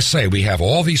 Now, like I say, we have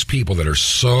all these people that are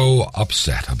so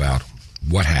upset about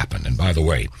what happened. And by the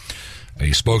way,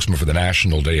 a spokesman for the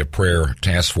National Day of Prayer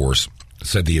Task Force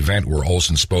said the event where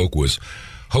Olson spoke was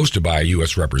hosted by a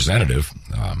U.S. representative,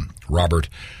 Robert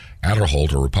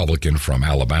Adderholt, a Republican from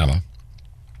Alabama.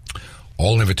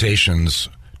 All invitations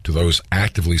to those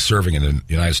actively serving in the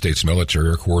United States military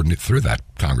are coordinated through that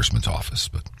congressman's office.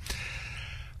 But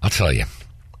I'll tell you,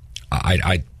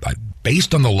 I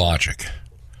based on the logic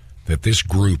that this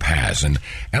group has, and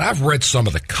I've read some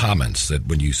of the comments that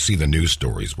when you see the news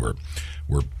stories where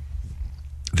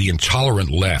the intolerant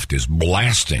left is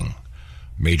blasting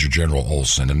Major General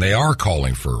Olson, and they are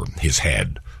calling for his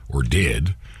head, or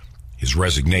did, his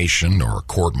resignation or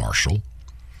court-martial.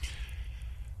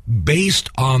 Based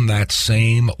on that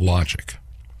same logic,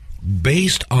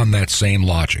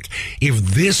 if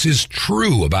this is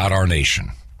true about our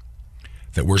nation,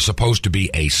 that we're supposed to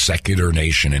be a secular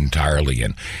nation entirely,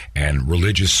 and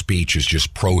religious speech is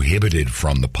just prohibited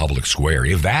from the public square,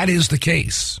 if that is the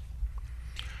case,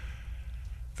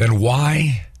 then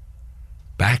why,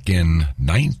 back in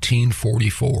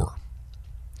 1944,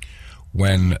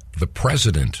 when the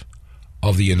President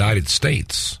of the United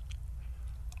States,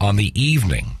 on the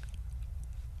evening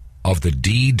of the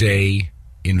D-Day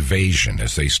invasion,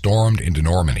 as they stormed into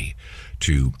Normandy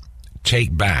to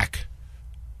take back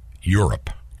Europe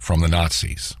from the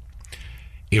Nazis,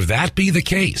 if that be the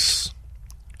case,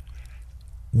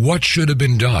 what should have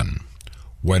been done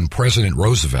when President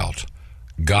Roosevelt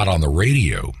got on the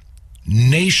radio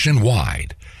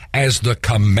nationwide as the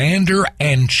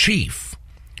commander-in-chief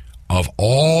of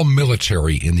all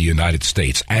military in the United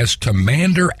States, as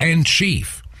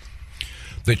commander-in-chief,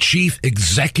 the chief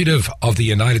executive of the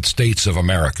United States of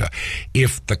America?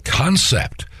 If the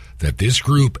concept that this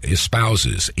group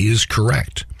espouses is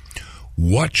correct,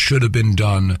 what should have been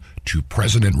done to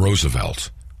President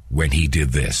Roosevelt when he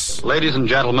did this? Ladies and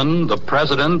gentlemen, the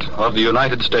President of the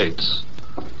United States.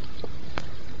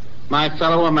 My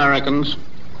fellow Americans,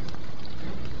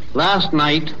 last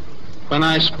night when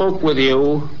I spoke with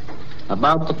you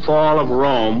about the fall of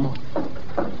Rome,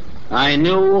 I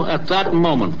knew at that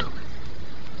moment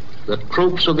that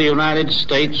troops of the United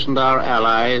States and our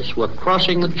allies were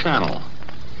crossing the Channel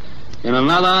in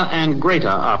another and greater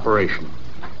operation.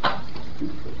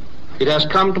 It has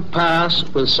come to pass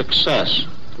with success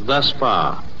thus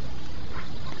far.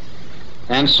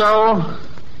 And so,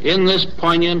 in this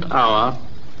poignant hour,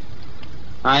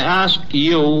 I ask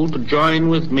you to join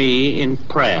with me in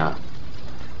prayer.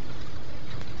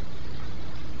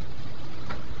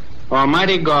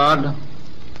 Almighty God,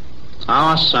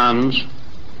 our sons,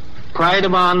 pride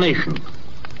of our nation,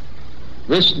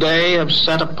 this day have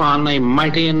set upon a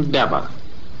mighty endeavor,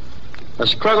 a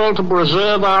struggle to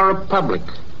preserve our republic,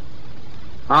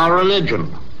 our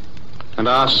religion, and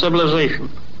our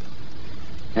civilization,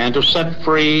 and to set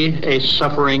free a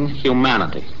suffering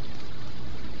humanity.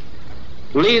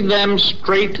 Lead them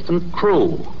straight and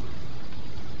true.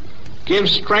 Give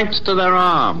strength to their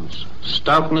arms,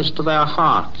 stoutness to their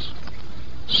hearts,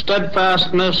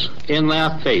 steadfastness in their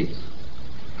faith.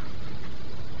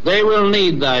 They will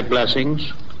need thy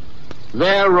blessings.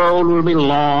 Their road will be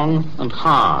long and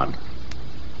hard.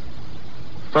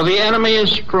 For the enemy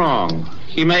is strong.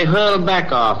 He may hurl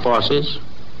back our forces.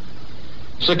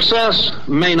 Success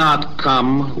may not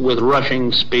come with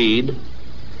rushing speed,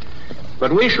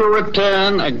 but we shall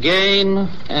return again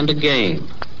and again.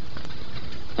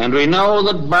 And we know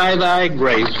that by thy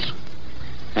grace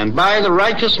and by the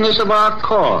righteousness of our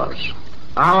cause,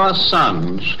 our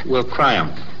sons will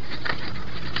triumph.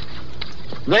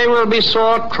 They will be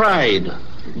sore tried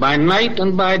by night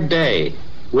and by day,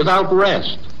 without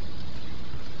rest,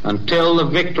 until the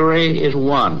victory is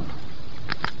won.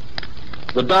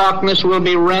 The darkness will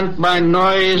be rent by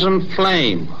noise and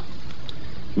flame.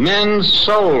 Men's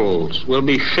souls will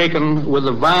be shaken with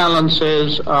the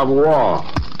violences of war.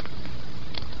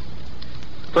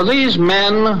 For these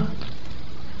men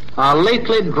are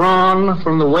lately drawn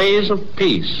from the ways of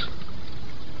peace.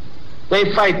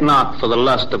 They fight not for the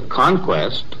lust of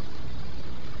conquest.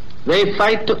 They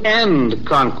fight to end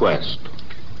conquest.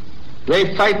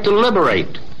 They fight to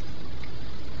liberate.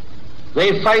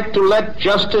 They fight to let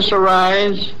justice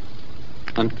arise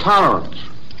and tolerance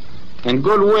and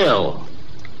goodwill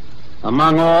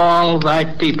among all thy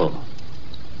people.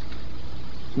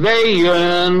 They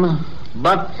yearn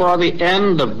but for the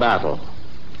end of battle,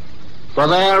 for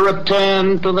their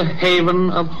return to the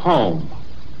haven of home.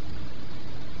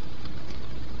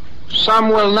 Some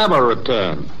will never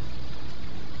return.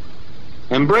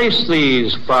 Embrace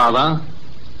these, Father,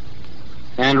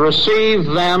 and receive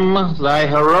them, thy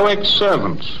heroic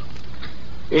servants,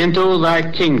 into thy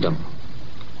kingdom.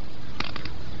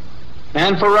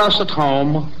 And for us at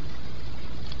home,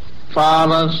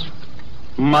 fathers,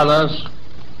 mothers,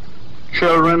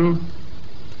 children,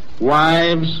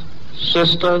 wives,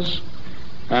 sisters,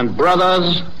 and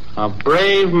brothers of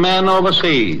brave men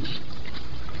overseas,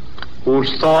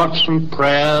 whose thoughts and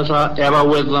prayers are ever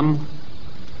with them,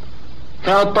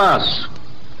 help us,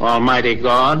 Almighty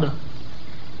God,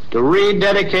 to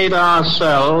rededicate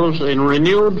ourselves in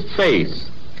renewed faith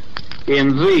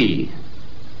in Thee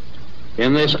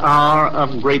in this hour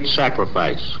of great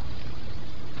sacrifice.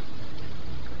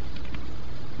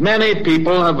 Many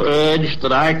people have urged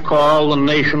that I call the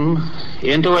nation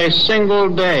into a single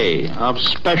day of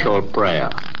special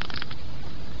prayer.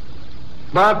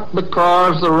 But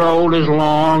because the road is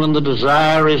long and the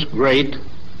desire is great,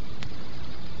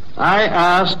 I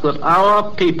ask that our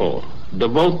people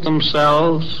devote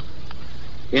themselves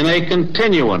in a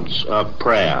continuance of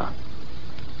prayer.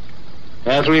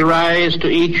 As we rise to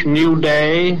each new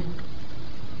day,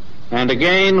 and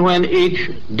again when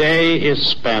each day is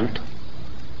spent,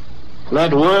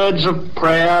 let words of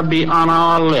prayer be on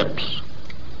our lips,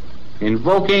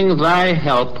 invoking thy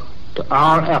help to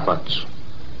our efforts.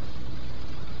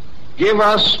 Give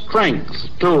us strength,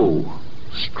 too,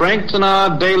 strength in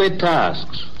our daily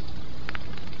tasks,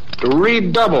 to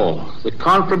redouble the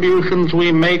contributions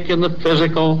we make in the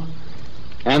physical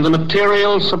and the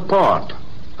material support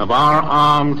of our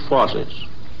armed forces.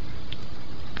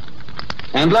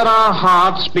 And let our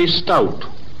hearts be stout,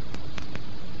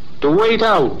 to wait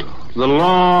out the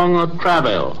long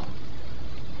travail,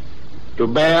 to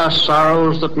bear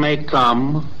sorrows that may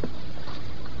come,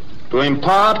 to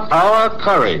impart our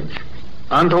courage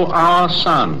unto our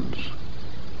sons,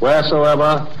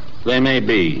 wheresoever they may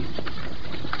be.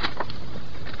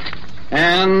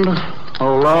 And,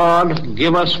 O Lord,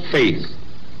 give us faith.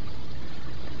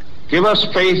 Give us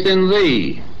faith in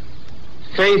Thee,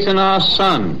 faith in our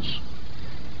sons,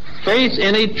 faith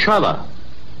in each other,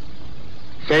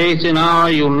 faith in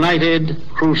our united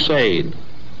crusade.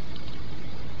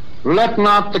 Let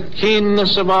not the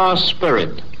keenness of our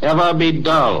spirit ever be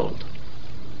dulled.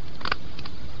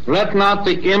 Let not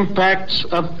the impacts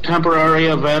of temporary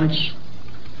events,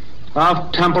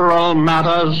 of temporal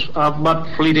matters of but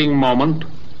fleeting moment,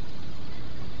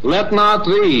 let not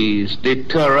these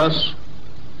deter us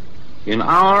in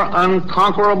our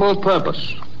unconquerable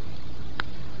purpose.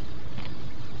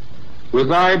 With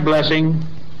thy blessing,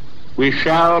 we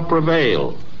shall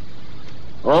prevail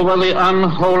over the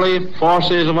unholy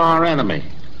forces of our enemy.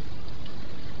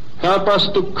 Help us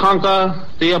to conquer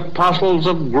the apostles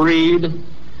of greed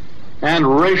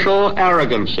and racial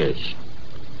arrogances.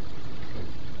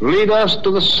 Lead us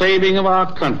to the saving of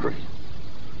our country,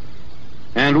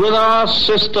 and with our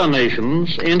sister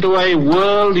nations into a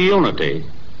world unity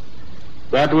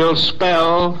that will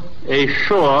spell a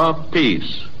sure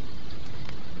peace,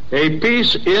 a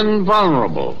peace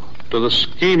invulnerable to the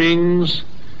schemings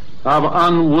of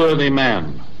unworthy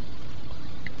men,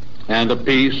 and a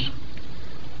peace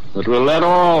that will let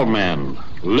all men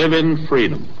live in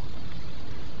freedom,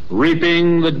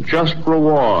 reaping the just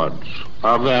rewards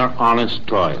of their honest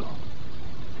toil.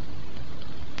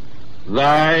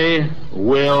 Thy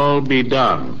will be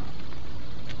done,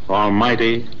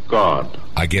 Almighty God.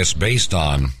 I guess based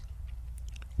on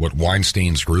what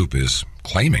Weinstein's group is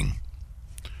claiming,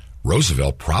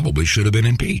 Roosevelt probably should have been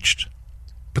impeached.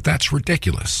 But that's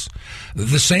ridiculous.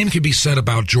 The same could be said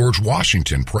about George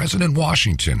Washington, President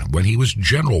Washington, when he was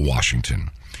General Washington.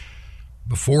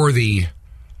 Before the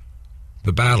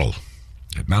battle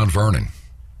at Mount Vernon,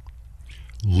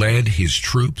 led his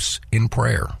troops in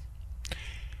prayer.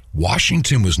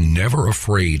 Washington was never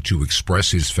afraid to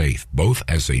express his faith, both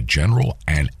as a general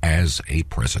and as a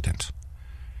president.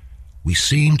 We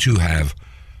seem to have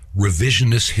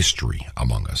revisionist history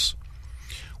among us.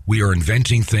 We are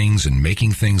inventing things and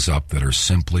making things up that are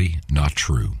simply not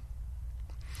true.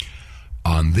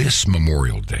 On this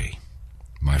Memorial Day,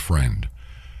 my friend,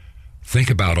 think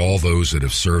about all those that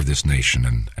have served this nation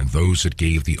and those that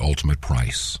gave the ultimate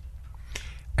price.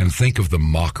 And think of the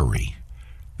mockery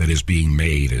that is being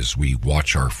made as we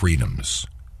watch our freedoms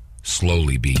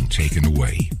slowly being taken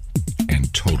away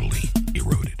and totally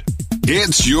eroded.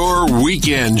 It's your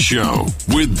weekend show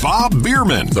with Bob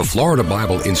Biermann. The Florida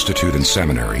Bible Institute and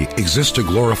Seminary exists to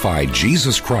glorify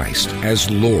Jesus Christ as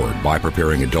Lord by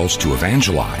preparing adults to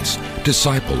evangelize,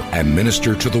 disciple, and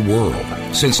minister to the world.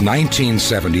 Since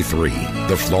 1973,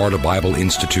 the Florida Bible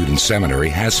Institute and Seminary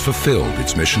has fulfilled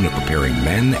its mission of preparing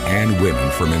men and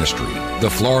women for ministry. The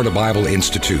Florida Bible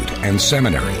Institute and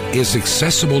Seminary is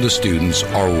accessible to students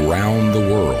around the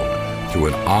world through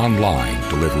an online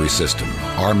delivery system.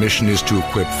 Our mission is to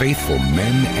equip faithful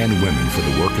men and women for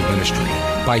the work of ministry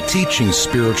by teaching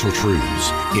spiritual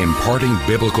truths, imparting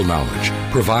biblical knowledge,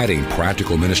 providing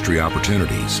practical ministry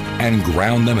opportunities, and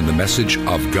ground them in the message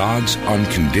of God's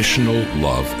unconditional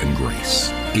love and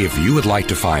grace. If you would like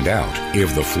to find out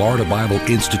if the Florida Bible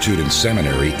Institute and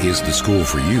Seminary is the school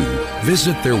for you,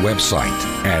 visit their website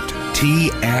at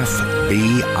tfbis.com.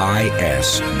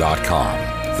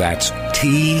 That's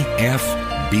tfbis.com,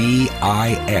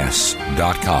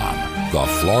 the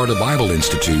Florida Bible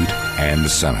Institute and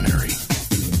Seminary.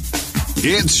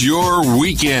 It's your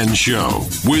weekend show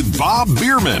with Bob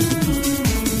Biermann.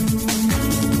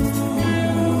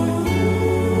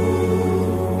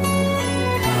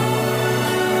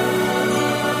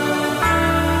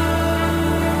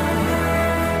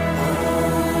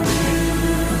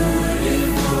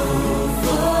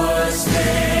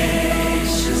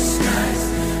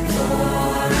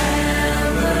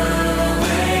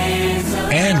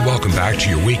 Welcome back to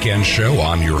your weekend show.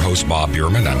 I'm your host, Bob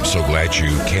Biermann. I'm so glad you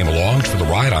came along for the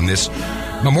ride on this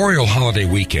Memorial Holiday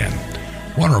weekend.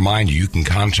 I want to remind you, you can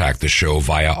contact the show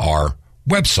via our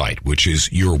website, which is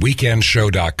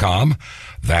yourweekendshow.com.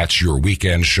 That's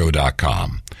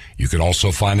yourweekendshow.com. You can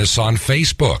also find us on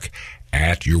Facebook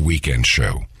at Your Weekend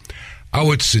Show. I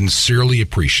would sincerely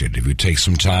appreciate it if you take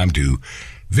some time to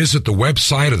visit the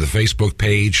website or the Facebook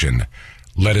page and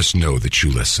let us know that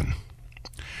you listen.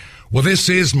 Well, this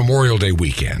is Memorial Day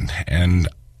weekend, and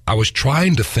I was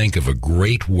trying to think of a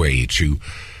great way to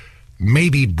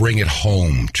maybe bring it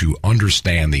home to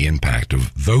understand the impact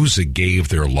of those that gave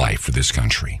their life for this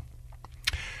country.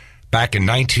 Back in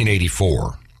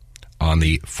 1984, on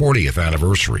the 40th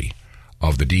anniversary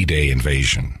of the D-Day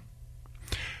invasion,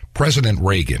 President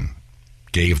Reagan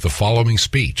gave the following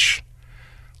speech.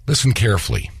 Listen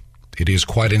carefully. It is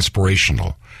quite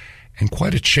inspirational and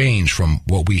quite a change from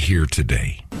what we hear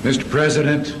today. Mr.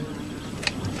 President,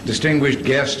 distinguished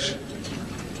guests,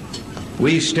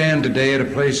 we stand today at a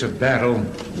place of battle,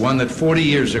 one that 40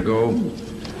 years ago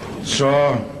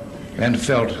saw and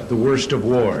felt the worst of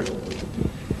war.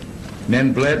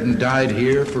 Men bled and died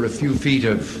here for a few feet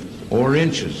of, or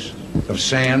inches, of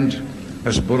sand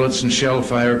as bullets and shell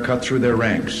fire cut through their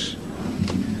ranks.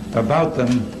 About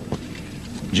them,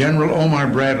 General Omar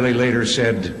Bradley later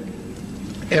said,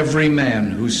 "Every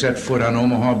man who set foot on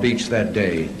Omaha Beach that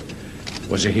day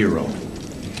was a hero."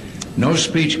 No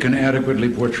speech can adequately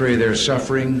portray their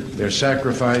suffering, their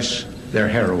sacrifice, their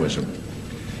heroism.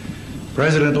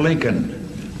 President Lincoln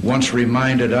once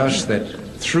reminded us that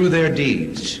through their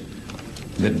deeds,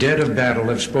 the dead of battle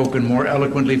have spoken more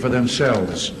eloquently for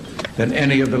themselves than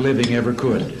any of the living ever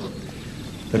could,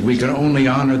 that we can only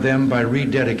honor them by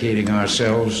rededicating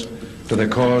ourselves to the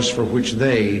cause for which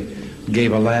they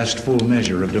gave a last full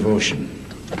measure of devotion.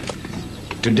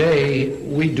 Today,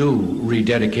 we do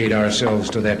rededicate ourselves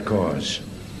to that cause.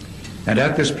 And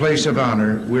at this place of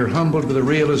honor, we're humbled with the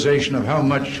realization of how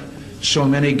much so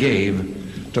many gave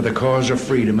to the cause of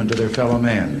freedom and to their fellow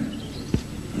man.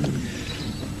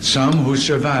 Some who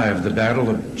survived the Battle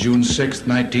of June 6,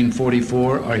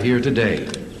 1944 are here today.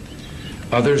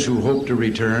 Others who hope to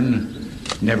return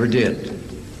never did.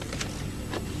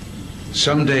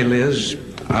 Someday, Liz,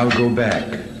 I'll go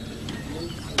back,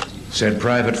 said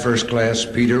Private First Class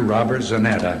Peter Robert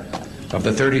Zanetta of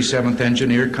the 37th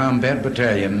Engineer Combat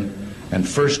Battalion and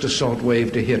 1st Assault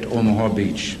Wave to hit Omaha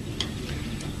Beach.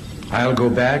 I'll go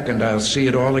back and I'll see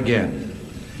it all again.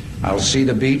 I'll see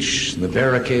the beach, the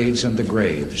barricades, and the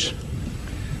graves.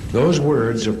 Those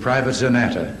words of Private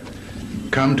Zanetta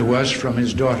come to us from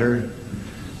his daughter,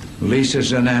 Lisa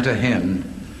Zanetta Hen,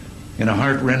 in a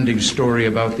heart-rending story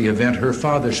about the event her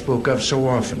father spoke of so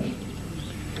often.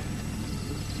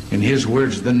 In his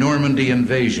words, the Normandy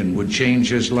invasion would change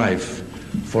his life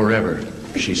forever,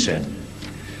 she said.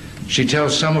 She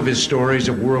tells some of his stories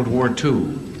of World War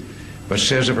II, but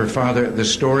says of her father, the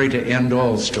story to end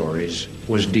all stories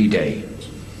was D-Day.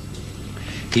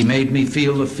 He made me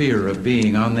feel the fear of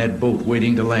being on that boat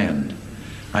waiting to land.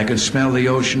 I could smell the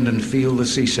ocean and feel the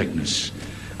seasickness.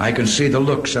 I can see the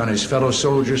looks on his fellow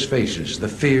soldiers' faces, the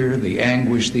fear, the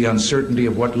anguish, the uncertainty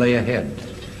of what lay ahead.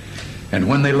 And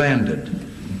when they landed,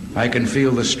 I can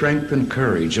feel the strength and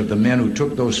courage of the men who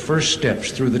took those first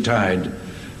steps through the tide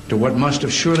to what must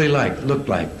have surely looked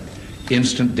like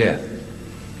instant death.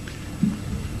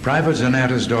 Private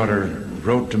Zanata's daughter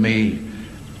wrote to me,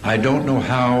 I don't know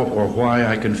how or why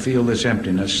I can feel this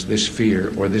emptiness, this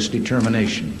fear, or this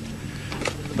determination,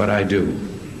 but I do.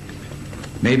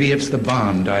 Maybe it's the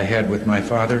bond I had with my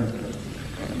father.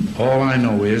 All I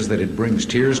know is that it brings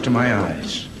tears to my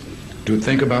eyes to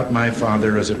think about my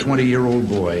father as a 20-year-old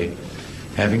boy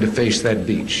having to face that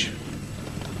beach.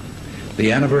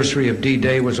 The anniversary of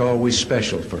D-Day was always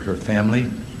special for her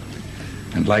family,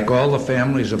 and like all the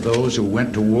families of those who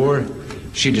went to war,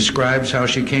 she describes how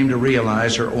she came to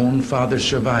realize her own father's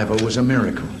survival was a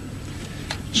miracle.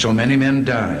 So many men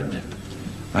died.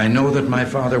 I know that my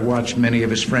father watched many of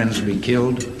his friends be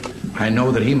killed. I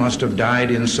know that he must have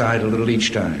died inside a little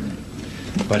each time.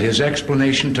 But his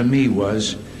explanation to me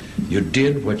was, you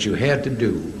did what you had to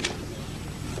do,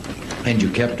 and you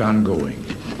kept on going.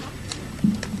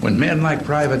 When men like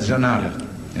Private Zanata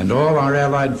and all our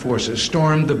Allied forces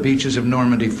stormed the beaches of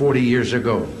Normandy 40 years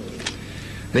ago,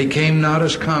 they came not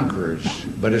as conquerors,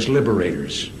 but as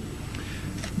liberators.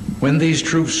 When these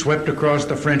troops swept across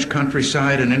the French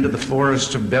countryside and into the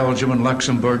forests of Belgium and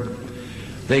Luxembourg,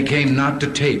 they came not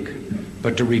to take,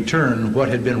 but to return what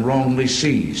had been wrongly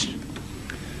seized.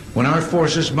 When our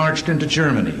forces marched into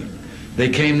Germany, they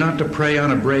came not to prey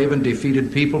on a brave and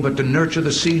defeated people, but to nurture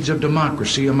the seeds of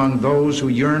democracy among those who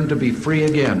yearned to be free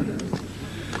again.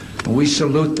 We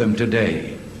salute them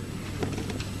today.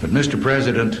 But, Mr.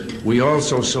 President, we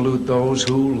also salute those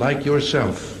who, like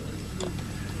yourself,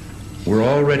 were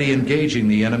already engaging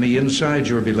the enemy inside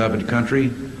your beloved country,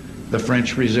 the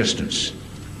French resistance.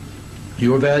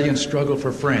 Your valiant struggle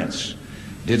for France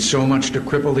did so much to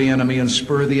cripple the enemy and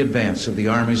spur the advance of the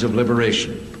armies of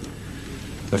liberation.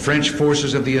 The French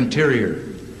forces of the interior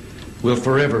will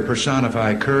forever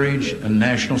personify courage and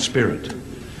national spirit.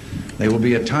 They will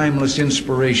be a timeless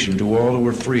inspiration to all who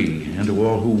are free and to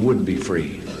all who would be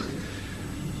free.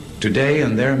 Today,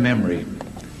 in their memory,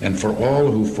 and for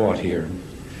all who fought here,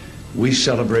 we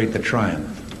celebrate the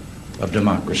triumph of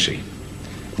democracy.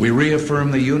 We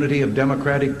reaffirm the unity of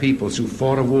democratic peoples who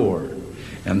fought a war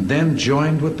and then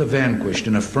joined with the vanquished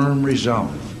in a firm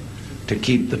resolve to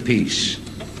keep the peace.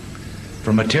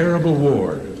 From a terrible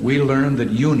war, we learned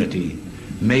that unity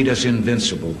made us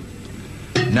invincible.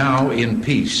 Now, in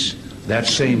peace, that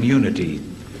same unity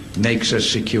makes us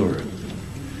secure.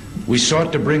 We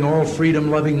sought to bring all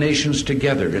freedom-loving nations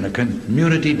together in a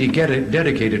community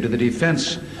dedicated to the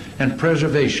defense and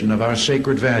preservation of our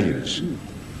sacred values.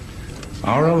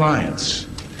 Our alliance,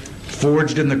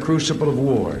 forged in the crucible of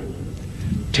war,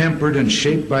 tempered and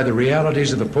shaped by the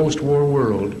realities of the post-war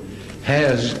world,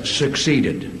 has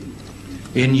succeeded.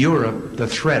 In Europe, the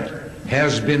threat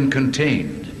has been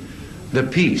contained. The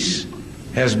peace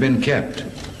has been kept.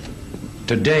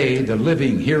 Today, the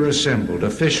living here assembled,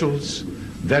 officials,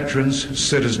 veterans,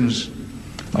 citizens,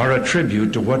 are a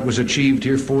tribute to what was achieved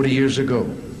here 40 years ago.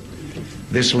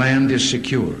 This land is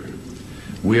secure.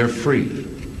 We are free.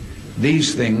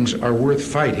 These things are worth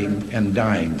fighting and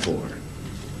dying for.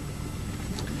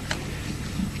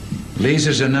 Lisa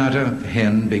Zanata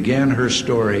Hen began her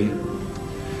story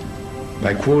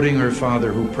by quoting her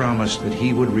father, who promised that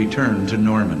he would return to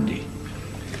Normandy.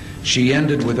 She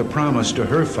ended with a promise to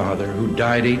her father, who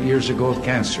died 8 years ago of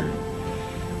cancer.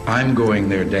 I'm going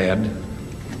there, Dad,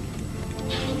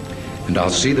 and I'll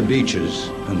see the beaches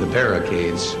and the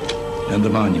barricades and the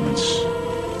monuments.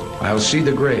 I'll see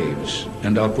the graves,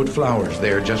 and I'll put flowers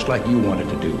there just like you wanted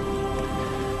to do.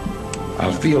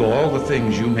 I'll feel all the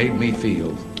things you made me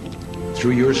feel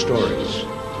through your stories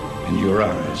and your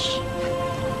eyes.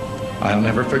 I'll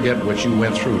never forget what you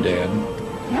went through, Dad,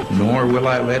 nor will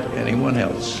I let anyone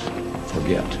else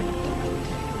forget.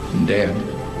 And Dad,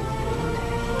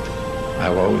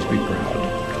 I'll always be proud.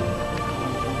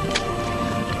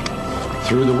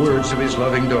 Through the words of his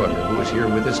loving daughter, who is here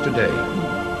with us today,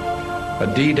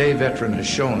 a D-Day veteran has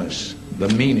shown us the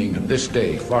meaning of this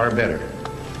day far better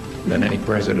than any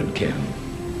president can.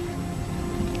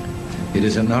 It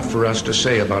is enough for us to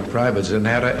say about Private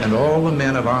Zanata and all the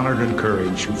men of honor and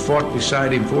courage who fought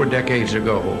beside him 4 decades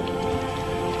ago.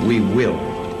 We will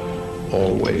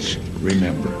always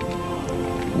remember.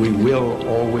 We will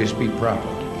always be proud.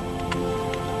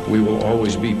 We will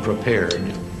always be prepared,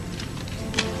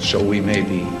 so we may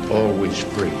be always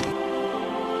free.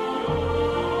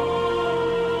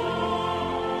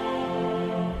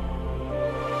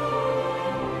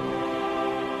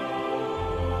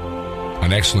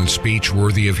 An excellent speech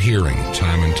worthy of hearing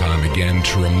time and time again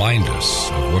to remind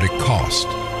us of what it cost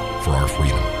for our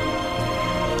freedom.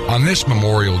 On this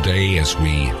Memorial Day, as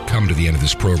we come to the end of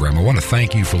this program, I want to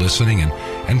thank you for listening,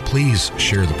 and please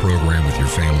share the program with your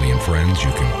family and friends.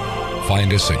 You can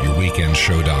find us at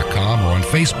yourweekendshow.com or on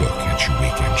Facebook at Your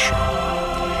Weekend Show.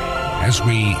 As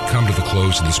we come to the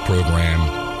close of this program,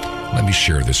 let me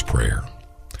share this prayer.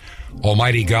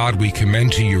 Almighty God, we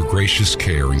commend to your gracious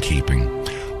care and keeping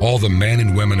all the men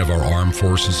and women of our armed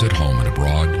forces at home and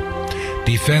abroad.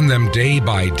 Defend them day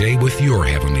by day with your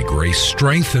heavenly grace.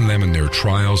 Strengthen them in their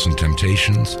trials and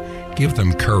temptations. Give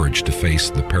them courage to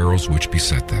face the perils which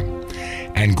beset them.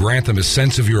 And grant them a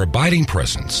sense of your abiding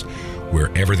presence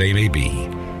wherever they may be.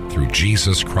 Through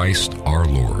Jesus Christ our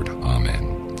Lord.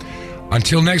 Amen.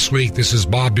 Until next week, this is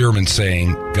Bob Biermann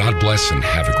saying, God bless and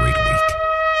have a great week.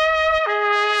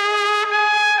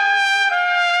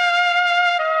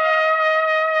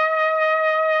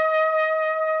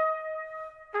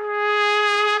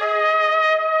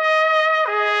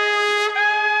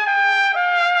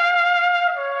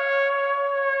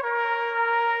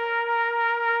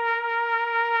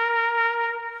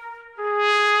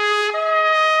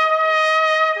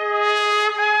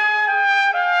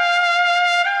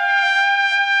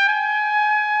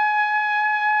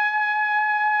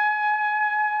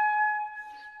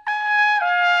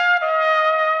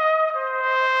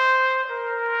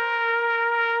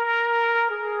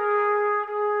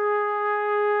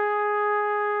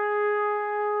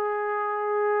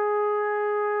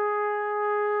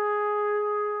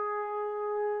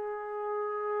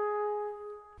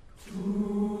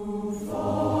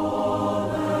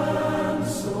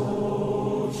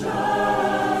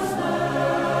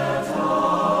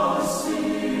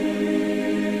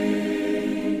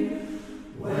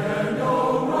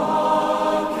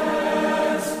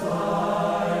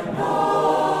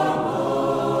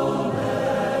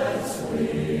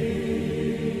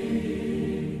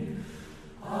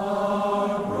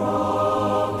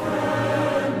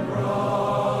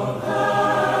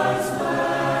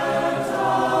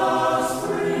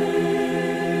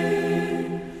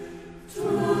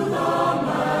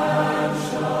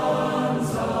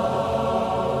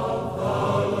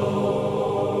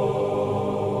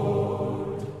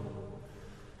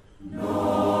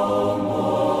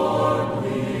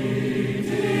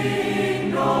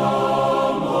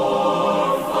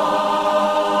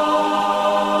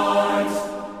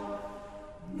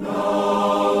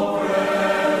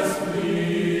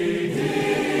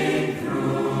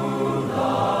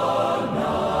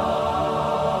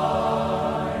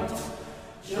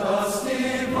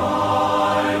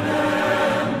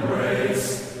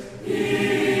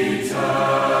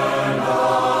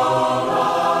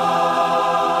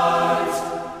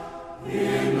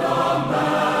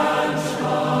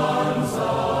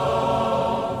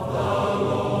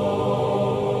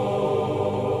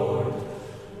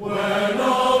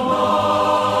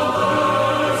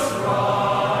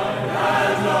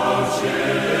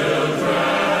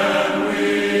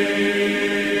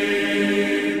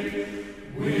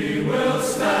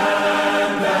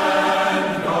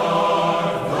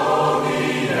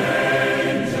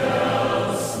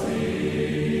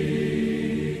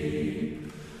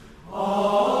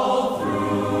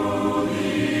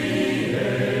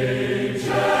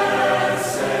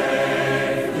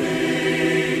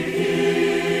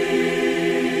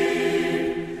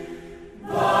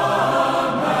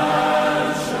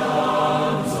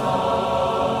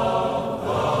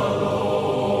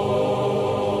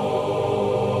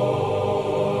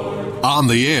 On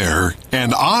the air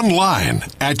and online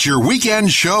at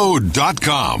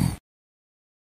yourweekendshow.com.